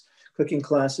demonstrations, cooking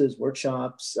classes,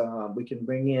 workshops. We can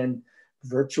bring in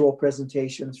virtual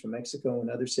presentations from Mexico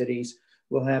and other cities.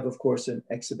 We'll have, of course, an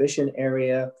exhibition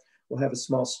area. We'll have a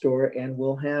small store, and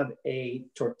we'll have a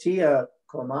tortilla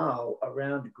comal, a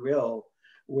round grill,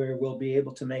 where we'll be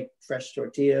able to make fresh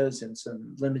tortillas and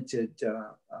some limited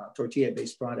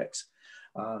tortilla-based products.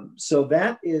 So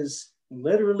that is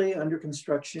literally under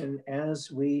construction as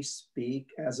we speak,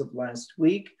 as of last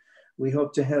week. We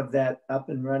hope to have that up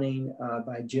and running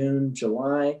by June,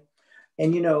 July.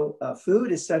 And you know,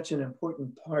 food is such an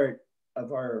important part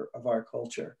of our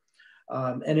culture.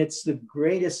 And it's the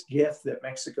greatest gift that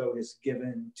Mexico has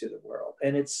given to the world.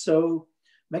 And it's so,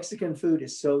 Mexican food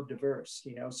is so diverse,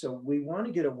 you know, so we want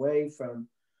to get away from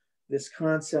this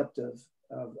concept of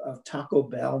Taco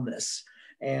Bell-ness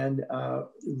and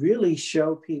really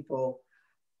show people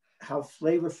how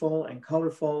flavorful and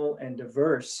colorful and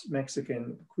diverse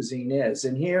Mexican cuisine is.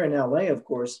 And here in LA, of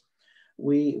course,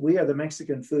 we are the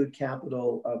Mexican food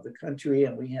capital of the country,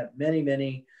 and we have many,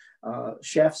 many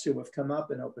chefs who have come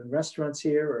up and opened restaurants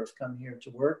here or have come here to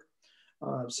work.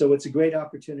 So it's a great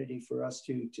opportunity for us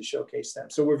to showcase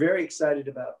them. So we're very excited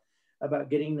about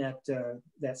getting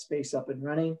that space up and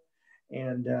running.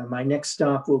 And my next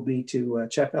stop will be to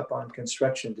check up on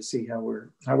construction to see how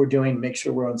we're doing, make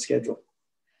sure we're on schedule.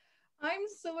 I'm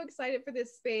so excited for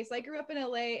this space. I grew up in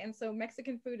LA, and so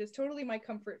Mexican food is totally my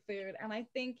comfort food. And I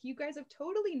think you guys have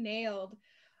totally nailed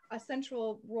a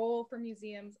central role for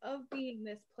museums of being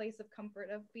this place of comfort,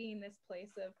 of being this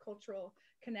place of cultural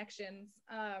connections.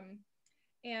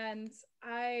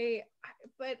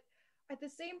 But at the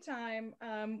same time,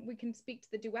 we can speak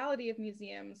to the duality of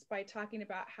museums by talking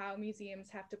about how museums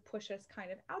have to push us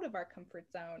kind of out of our comfort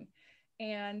zone.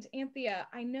 And Anthea,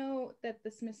 I know that the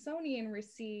Smithsonian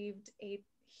received a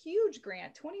huge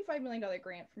grant, $25 million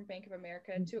grant from Bank of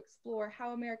America to explore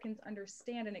how Americans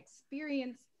understand and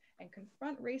experience and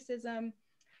confront racism,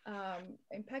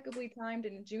 impeccably timed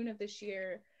in June of this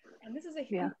year. And this is a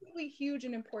completely huge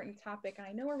and important topic. And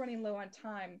I know we're running low on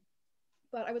time,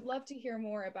 but I would love to hear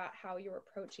more about how you're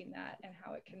approaching that and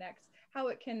how it connects, how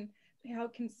it can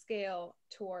scale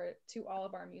to all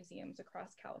of our museums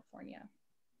across California.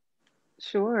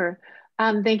 Sure.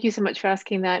 Thank you so much for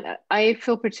asking that. I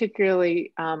feel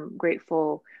particularly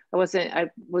grateful. I was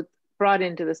brought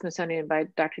into the Smithsonian by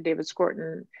Dr. David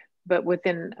Skorton, but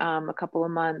within a couple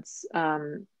of months,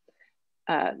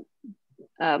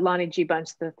 Lonnie G. Bunch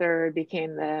III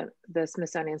became the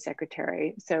Smithsonian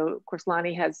secretary. So of course,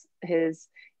 Lonnie has his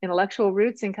intellectual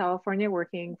roots in California,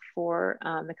 working for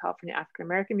the California African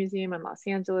American Museum in Los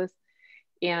Angeles,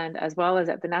 and as well as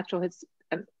at the National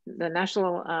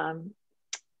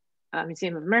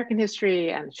Museum of American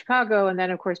History and Chicago, and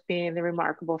then of course being the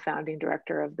remarkable founding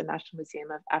director of the National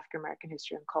Museum of African American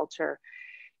History and Culture.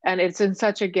 And it's been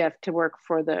such a gift to work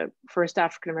for the first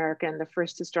African American, the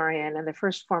first historian, and the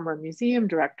first former museum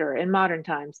director in modern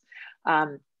times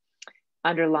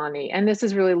under Lonnie. And this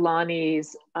is really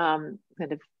Lonnie's kind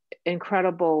of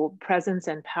incredible presence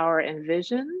and power and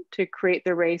vision to create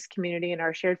the race community in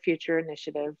our shared future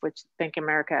initiative, which Think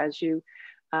America, as you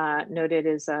noted,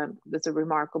 is a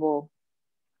remarkable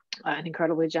and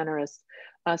incredibly generous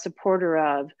supporter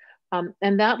of.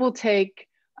 And that will take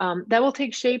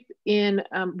shape in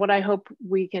what I hope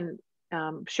we can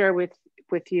share with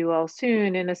you all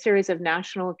soon in a series of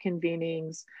national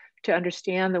convenings to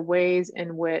understand the ways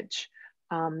in which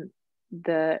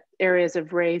the areas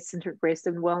of race and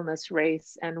wellness,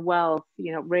 race and wealth,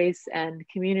 race and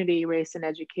community, race and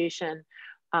education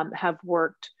have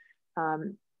worked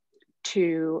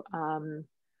to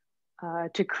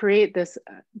create this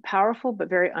powerful but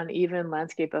very uneven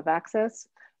landscape of access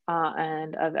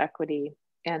and of equity.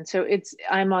 And so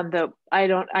I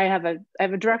have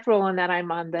a direct role in that.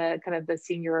 I'm on the kind of the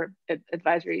senior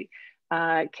advisory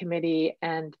committee,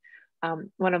 and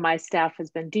one of my staff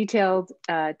has been detailed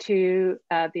to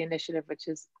the initiative, which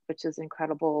is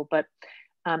incredible. But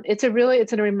it's a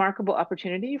remarkable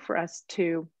opportunity for us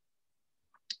to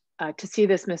see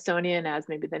the Smithsonian as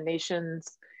maybe the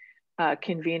nation's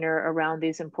convener around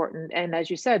these important and, as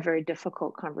you said, very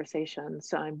difficult conversations.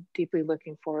 So I'm deeply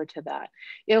looking forward to that.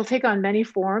 It'll take on many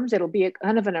forms. It'll be a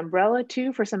kind of an umbrella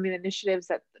too for some of the initiatives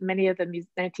that many of the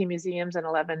 19 museums and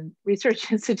 11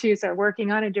 research institutes are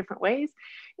working on in different ways.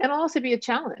 And it'll also be a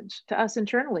challenge to us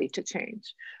internally to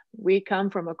change. We come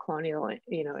from a colonial,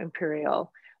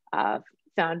 imperial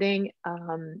founding,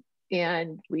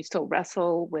 and we still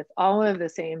wrestle with all of the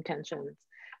same tensions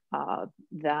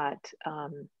that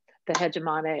the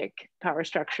hegemonic power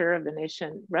structure of the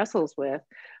nation wrestles with.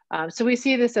 So we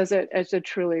see this as a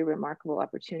truly remarkable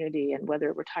opportunity. And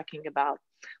whether we're talking about,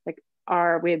 like,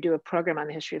 we do a program on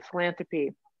the history of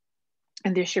philanthropy,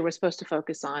 and this year we're supposed to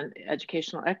focus on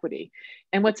educational equity.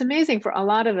 And what's amazing for a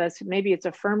lot of us, maybe it's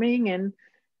affirming and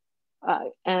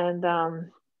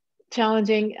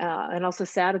challenging and also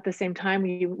sad at the same time,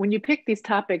 when you pick these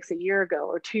topics a year ago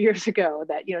or 2 years ago,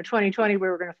 that 2020 we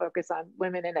were going to focus on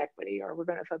women and equity, or we're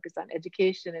going to focus on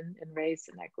education and race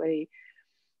and equity,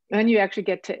 and you actually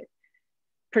get to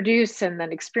produce and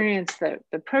then experience the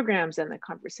programs and the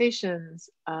conversations,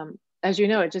 as you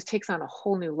know, it just takes on a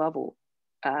whole new level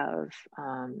of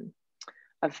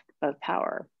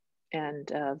power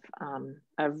and of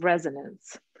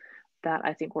resonance that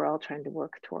I think we're all trying to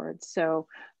work towards. So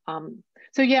I'm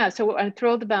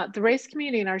thrilled about the race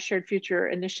community in our Shared Future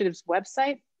Initiatives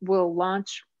website. Will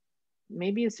launch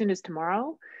maybe as soon as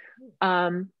tomorrow.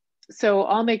 So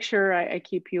I'll make sure I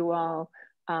keep you all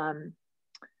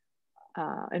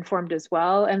informed as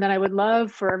well. And then I would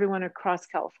love for everyone across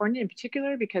California in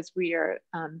particular, because we are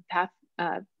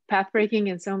path breaking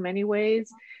in so many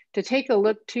ways, to take a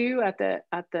look too at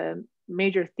the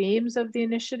major themes of the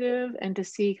initiative, and to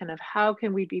see kind of how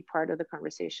can we be part of the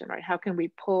conversation, right? How can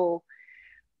we pull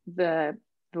the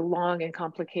long and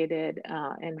complicated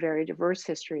and very diverse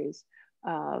histories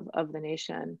of the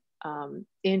nation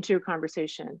into a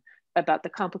conversation about the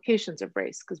complications of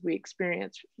race, because we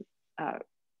experience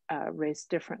race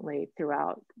differently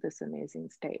throughout this amazing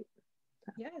state.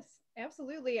 So. Yes,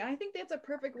 absolutely. I think that's a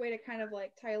perfect way to kind of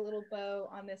like tie a little bow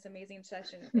on this amazing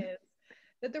session, is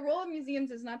that the role of museums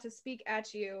is not to speak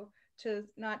at you,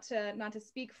 not to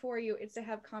speak for you, it's to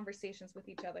have conversations with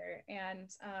each other. And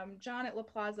John at La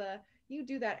Plaza, you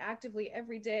do that actively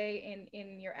every day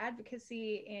in your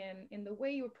advocacy, in the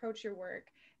way you approach your work.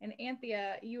 And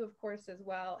Anthea, you of course as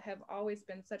well have always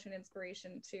been such an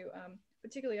inspiration to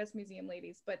particularly us museum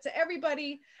ladies, but to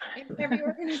everybody in every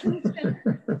organization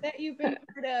that you've been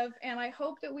part of. And I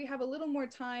hope that we have a little more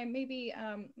time. Maybe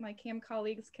my CAM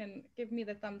colleagues can give me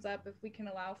the thumbs up if we can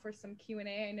allow for some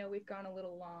Q&A. I know we've gone a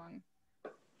little long.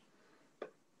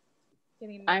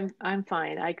 I'm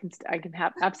fine. I can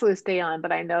absolutely stay on,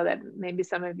 but I know that maybe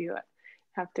some of you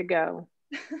have to go.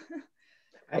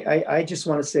 I just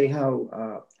want to say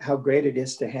how great it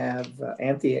is to have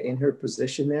Anthea in her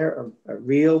position there, a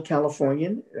real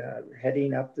Californian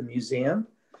heading up the museum,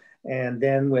 and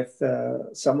then with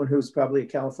someone who's probably a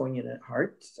Californian at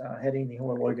heart heading the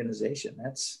whole organization.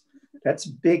 That's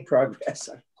big progress.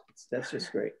 That's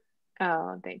just great.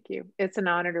 Oh, thank you. It's an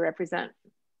honor to represent.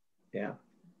 Yeah.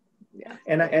 Yeah.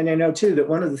 And I know too that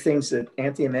one of the things that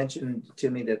Anthea mentioned to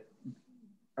me that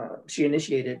she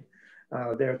initiated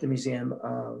there at the museum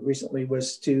recently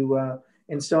was to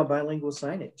install bilingual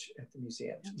signage at the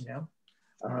museum, you know?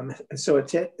 So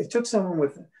it took someone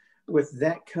with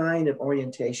that kind of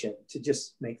orientation to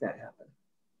just make that happen,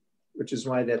 which is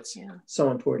why that's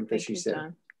so important that she said.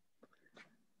 John.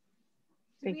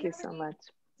 Thank you so much.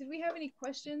 Did we have any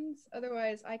questions?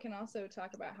 Otherwise, I can also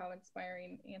talk about how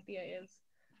inspiring Anthea is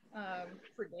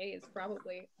for days,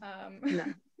 probably.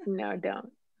 No,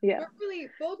 don't. Yeah. But really,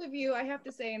 both of you, I have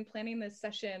to say, in planning this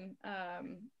session,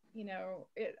 you know,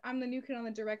 I'm the new kid on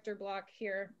the director block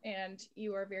here, and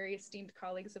you are very esteemed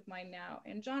colleagues of mine now.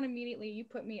 And John, immediately you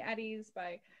put me at ease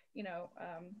by, you know,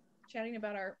 chatting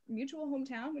about our mutual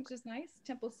hometown, which is nice,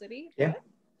 Temple City. Yeah.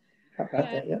 How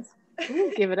about that? Yes.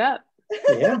 Ooh, give it up.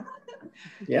 Yeah.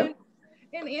 Yeah.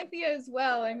 And Anthea as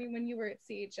well. I mean, when you were at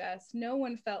CHS, no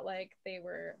one felt like they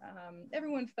were,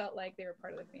 everyone felt like they were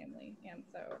part of the family. And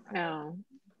so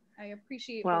I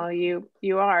appreciate. Well, you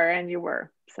are, and you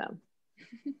were, so.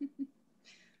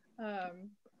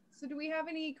 So do we have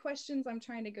any questions? I'm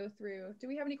trying to go through. Do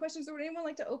we have any questions, or would anyone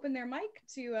like to open their mic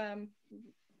to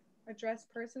address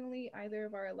personally either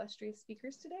of our illustrious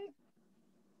speakers today?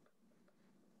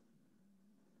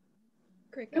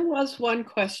 Cricket. There was one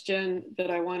question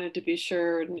that I wanted to be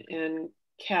sure and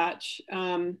catch.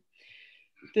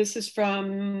 This is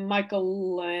from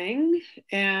Michael Lang,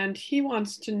 and he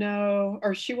wants to know,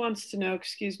 or she wants to know,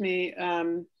 excuse me,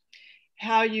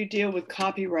 how you deal with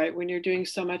copyright when you're doing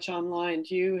so much online.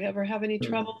 Do you ever have any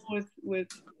trouble with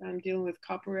dealing with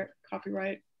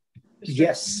copyright?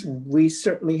 Yes, we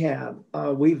certainly have.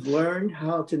 We've learned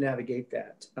how to navigate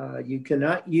that. You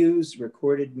cannot use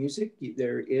recorded music. You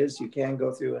can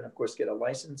go through and of course get a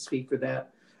license fee for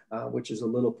that, which is a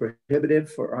little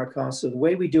prohibitive for our costs. So the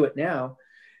way we do it now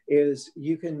is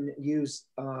you can use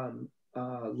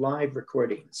live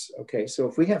recordings. Okay, so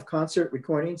if we have concert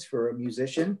recordings for a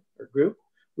musician or group,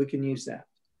 we can use that.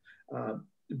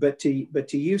 But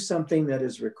to use something that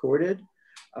is recorded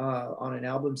on an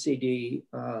album CD,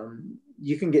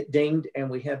 you can get dinged, and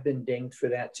we have been dinged for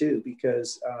that too,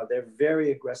 because they're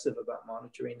very aggressive about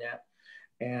monitoring that.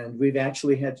 And we've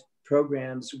actually had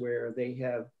programs where they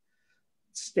have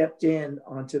stepped in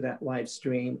onto that live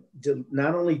stream,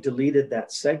 not only deleted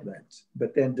that segment,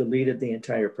 but then deleted the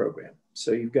entire program.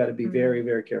 So you've got to be very,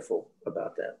 very careful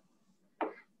about that.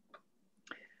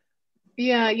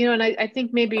 Yeah, you know, and I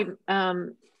think maybe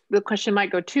the question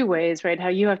might go two ways, right? How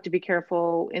you have to be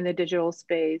careful in the digital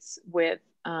space with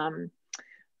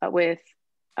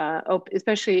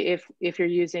especially if you're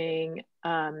using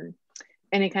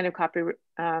any kind of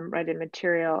copyrighted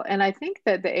material. And I think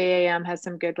that the AAM has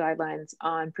some good guidelines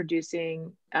on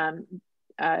producing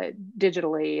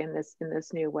digitally in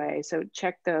this new way. So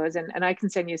check those, and I can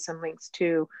send you some links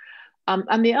too.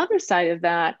 On the other side of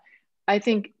that, I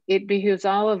think it behooves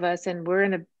all of us, and we're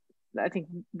in I think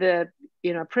the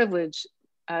privileged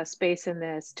space in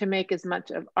this, to make as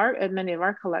many of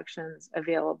our collections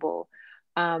available.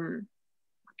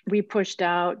 We pushed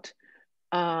out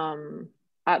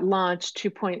at launch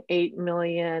 2.8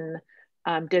 million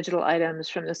digital items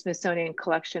from the Smithsonian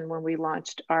collection when we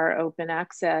launched our open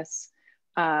access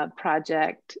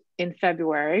project in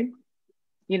February.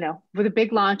 You know, with a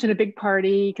big launch and a big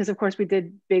party, because of course we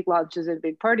did big launches and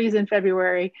big parties in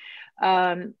February.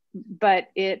 But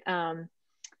we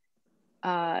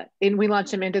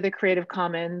launched them into the Creative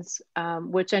Commons,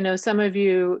 which I know some of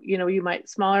you,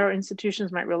 smaller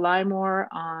institutions might rely more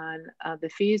on the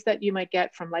fees that you might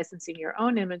get from licensing your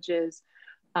own images.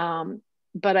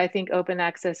 But I think open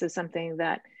access is something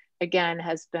that, again,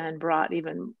 has been brought,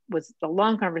 even with a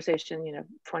long conversation,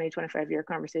 20, 25-year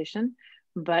conversation.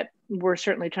 But we're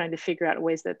certainly trying to figure out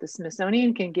ways that the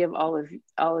Smithsonian can give all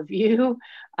of you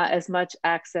as much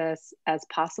access as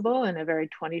possible in a very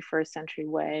 21st century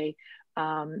way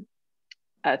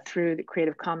through the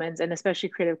Creative Commons, and especially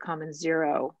Creative Commons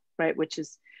Zero, right, which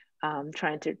is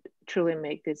trying to truly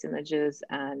make these images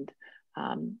and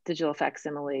digital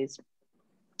facsimiles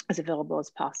as available as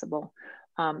possible.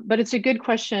 But it's a good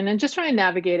question, and just try and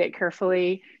navigate it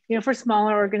carefully. For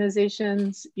smaller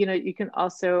organizations, you can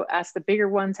also ask the bigger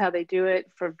ones how they do it.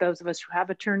 For those of us who have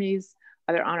attorneys,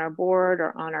 either on our board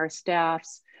or on our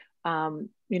staffs,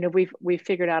 we've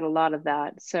figured out a lot of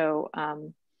that. So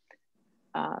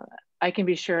I can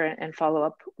be sure and follow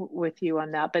up with you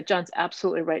on that. But John's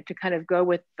absolutely right to kind of go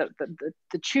with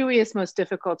the chewiest, most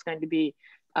difficult is going to be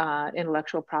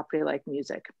intellectual property like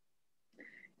music.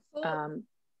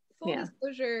 Full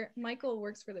disclosure, Michael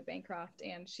works for the Bancroft,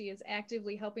 and she is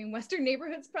actively helping Western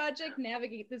Neighborhoods Project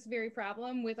navigate this very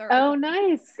problem with our— Oh,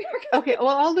 nice. Okay,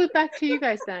 well, I'll loop back to you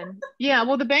guys then. Yeah,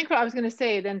 well, the Bancroft, I was going to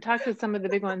say, then talk to some of the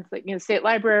big ones, like, you know, State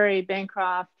Library,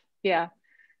 Bancroft. Yeah.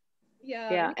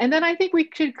 Yeah. And then I think we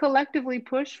should collectively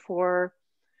push for,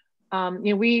 you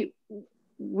know, we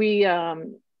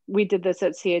did this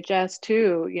at CHS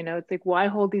too. You know, it's like, why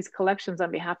hold these collections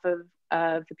on behalf of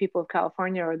the people of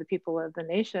California or the people of the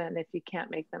nation if you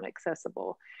can't make them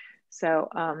accessible? So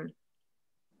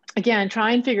again,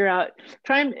 try and figure out,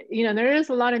 you know, there is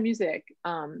a lot of music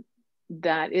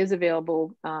that is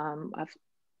available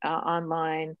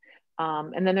online.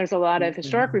 And then there's a lot of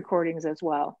historic recordings as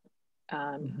well.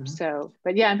 So,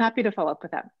 but yeah, I'm happy to follow up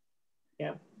with that.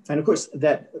 Yeah, and of course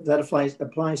that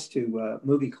applies to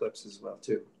movie clips as well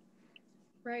too.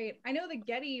 Right. I know the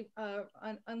Getty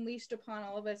unleashed upon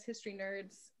all of us history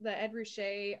nerds the Ed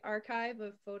Ruscha archive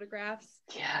of photographs.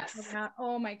 Yes.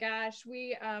 Oh my gosh,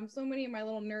 we so many of my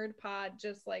little nerd pod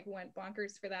just like went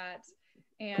bonkers for that.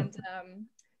 And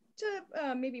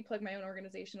to maybe plug my own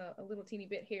organization a little teeny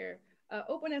bit here.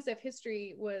 OpenSF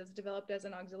History was developed as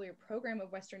an auxiliary program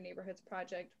of Western Neighborhoods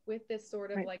Project with this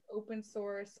sort of like open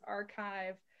source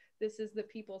archive. This is the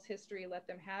people's history, let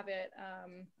them have it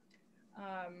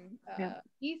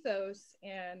ethos.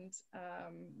 And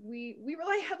we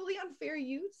rely heavily on fair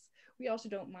use. We also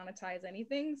don't monetize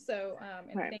anything. So,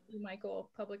 and thank you, Michael,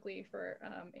 publicly for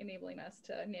enabling us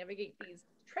to navigate these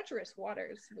treacherous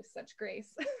waters with such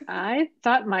grace. I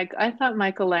thought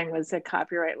Michael Lang was a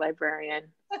copyright librarian.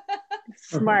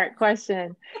 Smart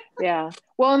question. Yeah.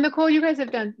 Well, Nicole, you guys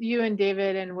have done, you and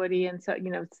David and Woody, and so, you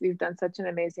know, you've done such an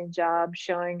amazing job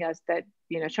showing us that,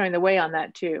 you know, showing the way on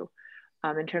that too,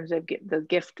 in terms of the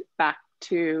gift back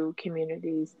to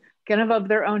communities, kind of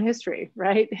their own history,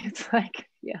 right? It's like,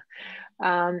 yeah.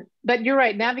 But you're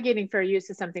right, navigating fair use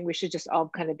is something we should just all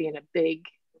kind of be in a big,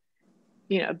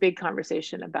 you know, a big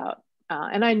conversation about.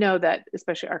 And I know that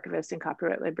especially archivists and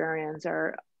copyright librarians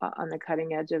are on the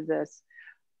cutting edge of this.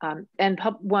 And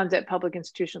ones at public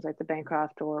institutions like the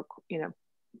Bancroft, or, you know,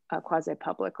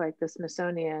 quasi-public like the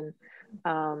Smithsonian,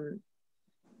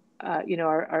 you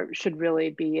know, should really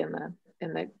be in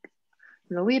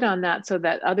the lead on that, so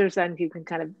that others then you can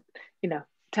kind of, you know,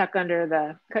 tuck under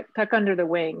the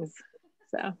wings.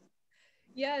 So.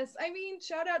 Yes, I mean,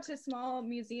 shout out to small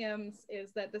museums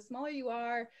is that the smaller you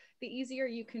are, the easier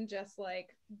you can just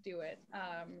like do it.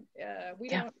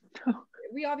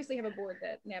 We obviously have a board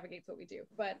that navigates what we do,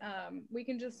 but we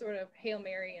can just sort of Hail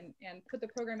Mary and put the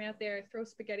program out there, throw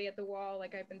spaghetti at the wall,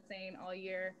 like I've been saying all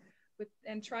year,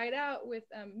 and try it out with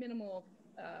minimal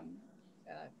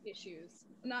issues,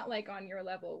 not like on your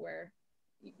level where,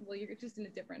 well, you're just in a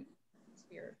different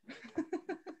sphere.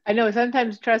 I know,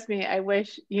 sometimes, trust me, I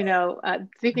wish, you know,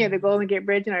 speaking of the Golden Gate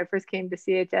Bridge, when I first came to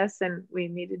CHS and we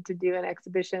needed to do an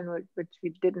exhibition, which we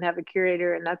didn't have a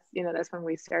curator, and that's, you know, that's when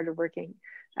we started working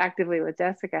actively with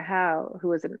Jessica Howe, who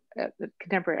was a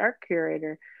contemporary art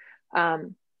curator.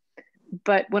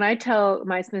 But when I tell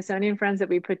my Smithsonian friends that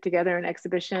we put together an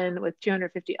exhibition with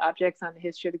 250 objects on the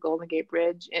history of the Golden Gate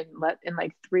Bridge in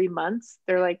like 3 months,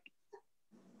 they're like,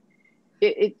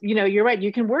 you know, you're right,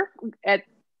 you can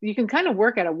kind of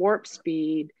work at a warp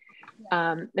speed.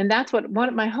 And that's what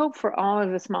my hope for all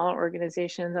of the smaller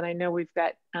organizations, and I know we've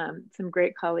got some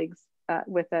great colleagues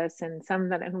with us, and some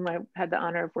whom I had the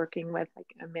honor of working with, like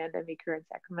Amanda Meeker in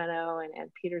Sacramento and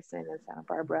Ann Peterson in Santa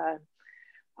Barbara.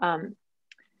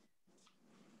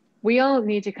 We all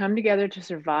need to come together to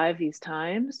survive these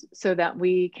times so that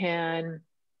we can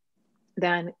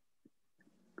then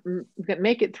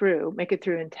make it through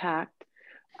intact,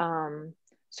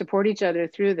 support each other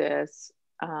through this,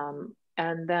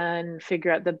 and then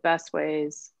figure out the best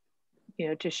ways, you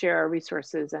know, to share our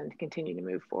resources and to continue to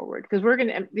move forward. Because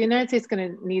the United States is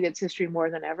going to need its history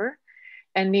more than ever,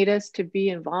 and need us to be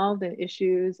involved in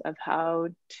issues of how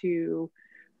to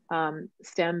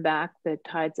stem back the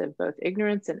tides of both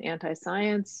ignorance and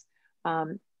anti-science,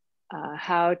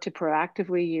 how to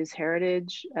proactively use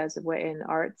heritage as a way, in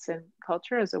arts and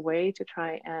culture, as a way to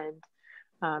try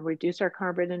and reduce our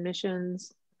carbon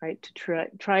emissions, right? To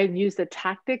try and use the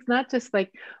tactics, not just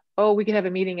like, oh, we could have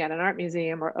a meeting at an art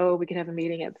museum, or, oh, we could have a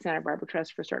meeting at the Santa Barbara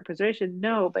Trust for Historic Preservation.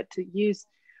 No, but to use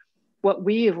what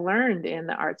we have learned in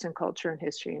the arts and culture and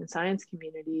history and science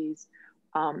communities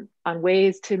on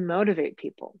ways to motivate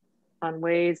people, on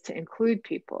ways to include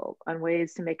people, on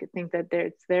ways to make it think that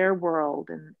it's their world,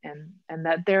 and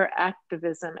that their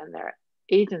activism and their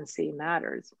agency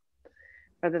matters,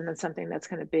 rather than something that's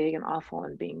kind of big and awful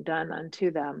and being done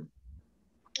unto them.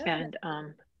 And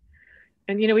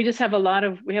And you know, we have a lot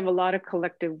of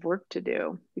collective work to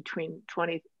do between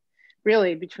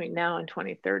now and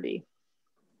 2030.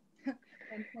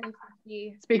 And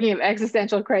 2050. Speaking of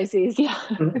existential crises, yeah.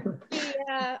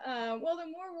 Yeah, well, the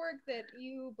more work that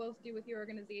you both do with your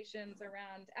organizations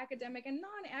around academic and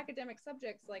non-academic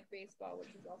subjects like baseball,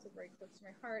 which is also very close to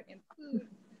my heart, and food,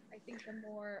 I think the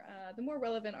more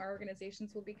relevant our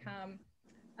organizations will become.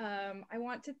 I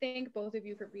want to thank both of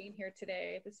you for being here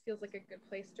today. This feels like a good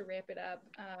place to wrap it up.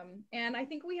 And I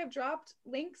think we have dropped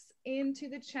links into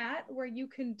the chat where you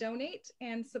can donate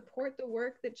and support the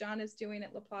work that John is doing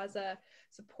at La Plaza,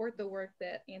 support the work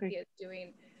that Anthea is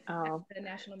doing at the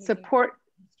National Museum.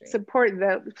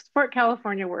 Support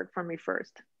California work for me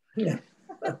first. Yeah.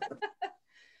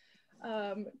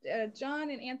 John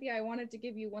and Anthea, I wanted to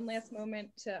give you one last moment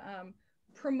to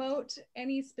promote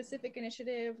any specific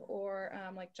initiative, or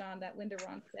like John, that Linda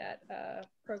Ronstadt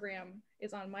program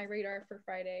is on my radar for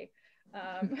Friday.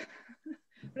 But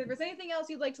if there's anything else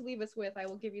you'd like to leave us with, I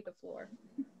will give you the floor.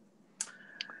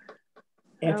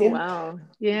 Anthea? Oh, wow.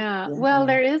 Yeah. Well,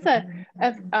 there is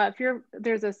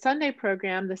there's a Sunday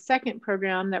program, the second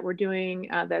program that we're doing,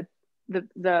 that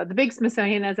the big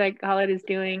Smithsonian, as I call it, is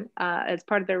doing as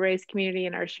part of the Race Community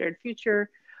and Our Shared Future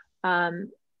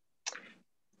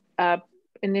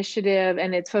initiative,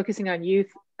 and it's focusing on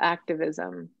youth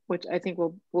activism, which I think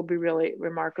will be really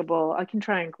remarkable. I can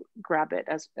try and grab it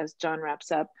as John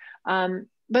wraps up.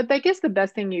 But I guess the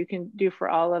best thing you can do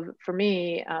for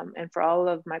me and for all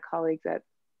of my colleagues at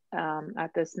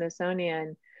the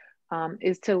Smithsonian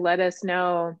is to let us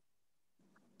know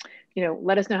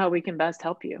how we can best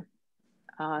help you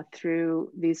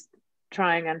through these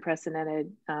trying,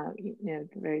 unprecedented,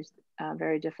 very,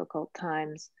 very difficult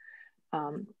times.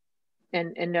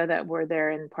 And know that we're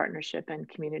there in partnership and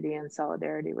community and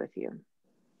solidarity with you.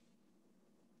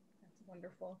 That's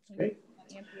wonderful. Great.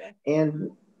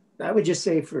 And I would just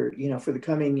say for the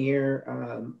coming year,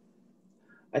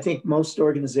 I think most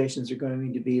organizations are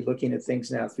going to be looking at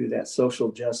things now through that social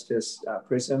justice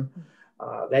prism.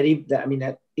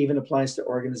 That even applies to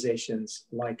organizations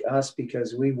like us,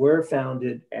 because we were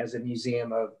founded as a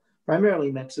museum of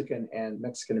primarily Mexican and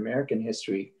Mexican American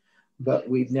history. But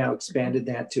we've now expanded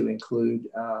that to include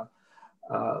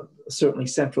certainly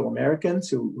Central Americans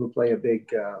who play a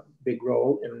big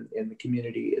role in the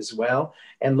community as well,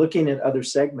 and looking at other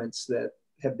segments that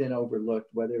have been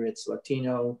overlooked, whether it's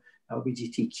Latino,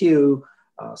 LGBTQ,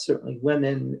 certainly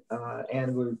women,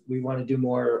 and we want to do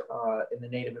more in the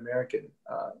Native American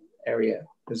area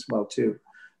as well too.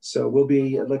 So we'll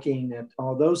be looking at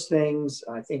all those things.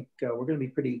 I think we're going to be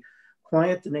pretty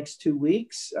quiet the next 2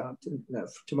 weeks.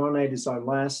 Tomorrow night is our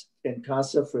last in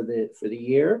Casa for the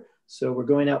year. So we're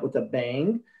going out with a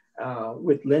bang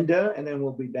with Linda, and then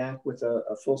we'll be back with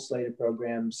a full slate of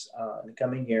programs in the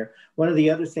coming year. One of the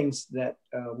other things that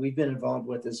we've been involved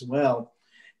with as well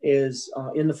is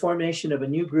in the formation of a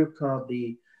new group called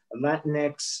the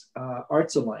Latinx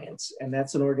Arts Alliance. And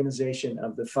that's an organization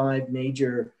of the 5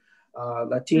 major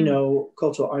Latino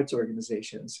cultural arts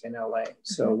organizations in LA.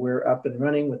 So we're up and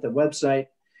running with the website,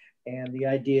 and the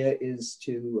idea is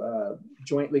to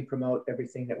jointly promote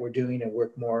everything that we're doing and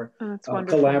work more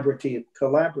collaboratively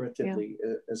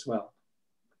as well.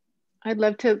 I'd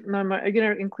love to. Are you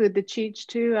going to include the Cheech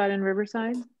too out in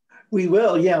Riverside? We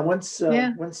will, yeah. Once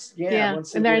and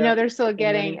I know they're still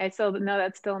getting. I still know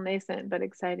that's still nascent, but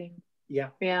exciting.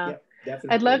 Yeah, definitely.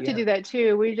 I'd love to do that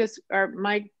too.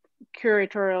 My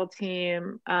curatorial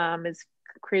team is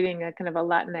creating a kind of a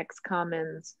Latinx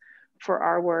commons for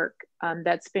our work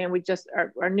that span.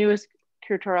 Our newest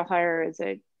curatorial hire is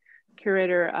a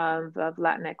curator of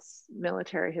Latinx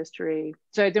military history.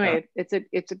 So anyway, it's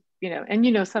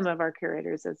and some of our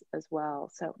curators as well.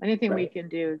 So anything we can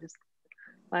do, just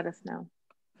let us know.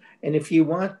 And if you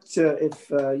want to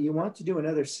do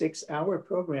another 6-hour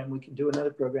program, we can do another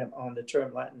program on the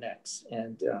term Latinx.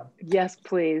 And yes,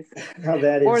 please. How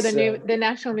that is. Or the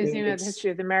National Museum of the History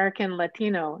of the American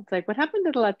Latino. It's like, what happened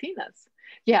to the Latinas?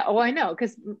 Yeah. Oh, I know,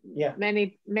 because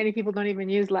many people don't even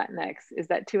use Latinx. Is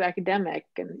that too academic?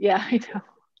 And yeah, I know.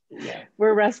 Yeah.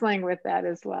 We're wrestling with that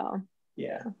as well.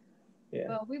 Yeah. Yeah.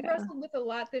 Well, we've wrestled with a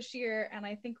lot this year, and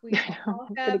I think we all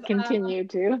have continue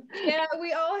to. Yeah,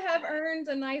 we all have earned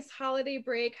a nice holiday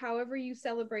break, however you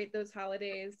celebrate those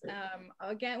holidays.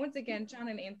 Once again, John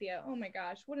and Anthea, oh my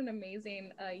gosh, what an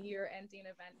amazing year-ending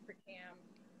event for CAM.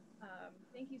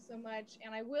 Thank you so much.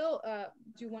 And I will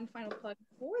do one final plug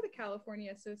for the California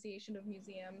Association of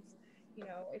Museums.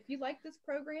 If you like this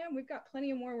program, we've got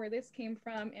plenty more where this came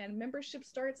from, and membership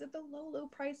starts at the low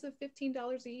price of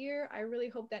 $15 a year. I really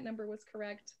hope that number was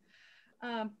correct.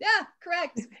 Yeah,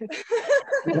 correct.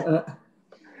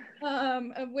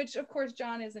 which of course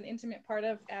John is an intimate part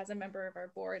of as a member of our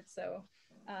board. So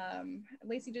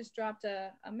Lacey just dropped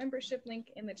a membership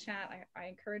link in the chat. I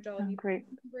encourage all of you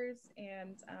members,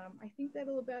 and I think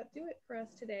that'll about do it for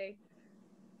us today.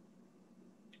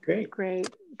 Great.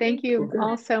 Thank you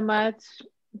all so much.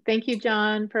 Thank you,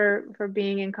 John, for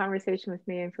being in conversation with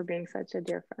me and for being such a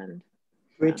dear friend.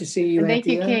 Great to see you, and thank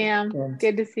you, Cam. And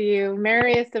good to see you.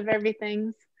 Merriest of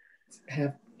everythings.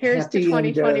 Here's to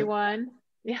 2021.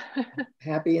 Yeah.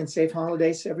 Happy and safe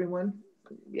holidays, everyone.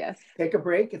 Yes. Take a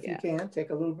break if you can. Take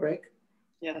a little break.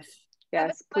 Yes.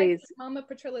 Yes, please. Mama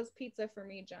Petrilla's pizza for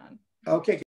me, John. Okay.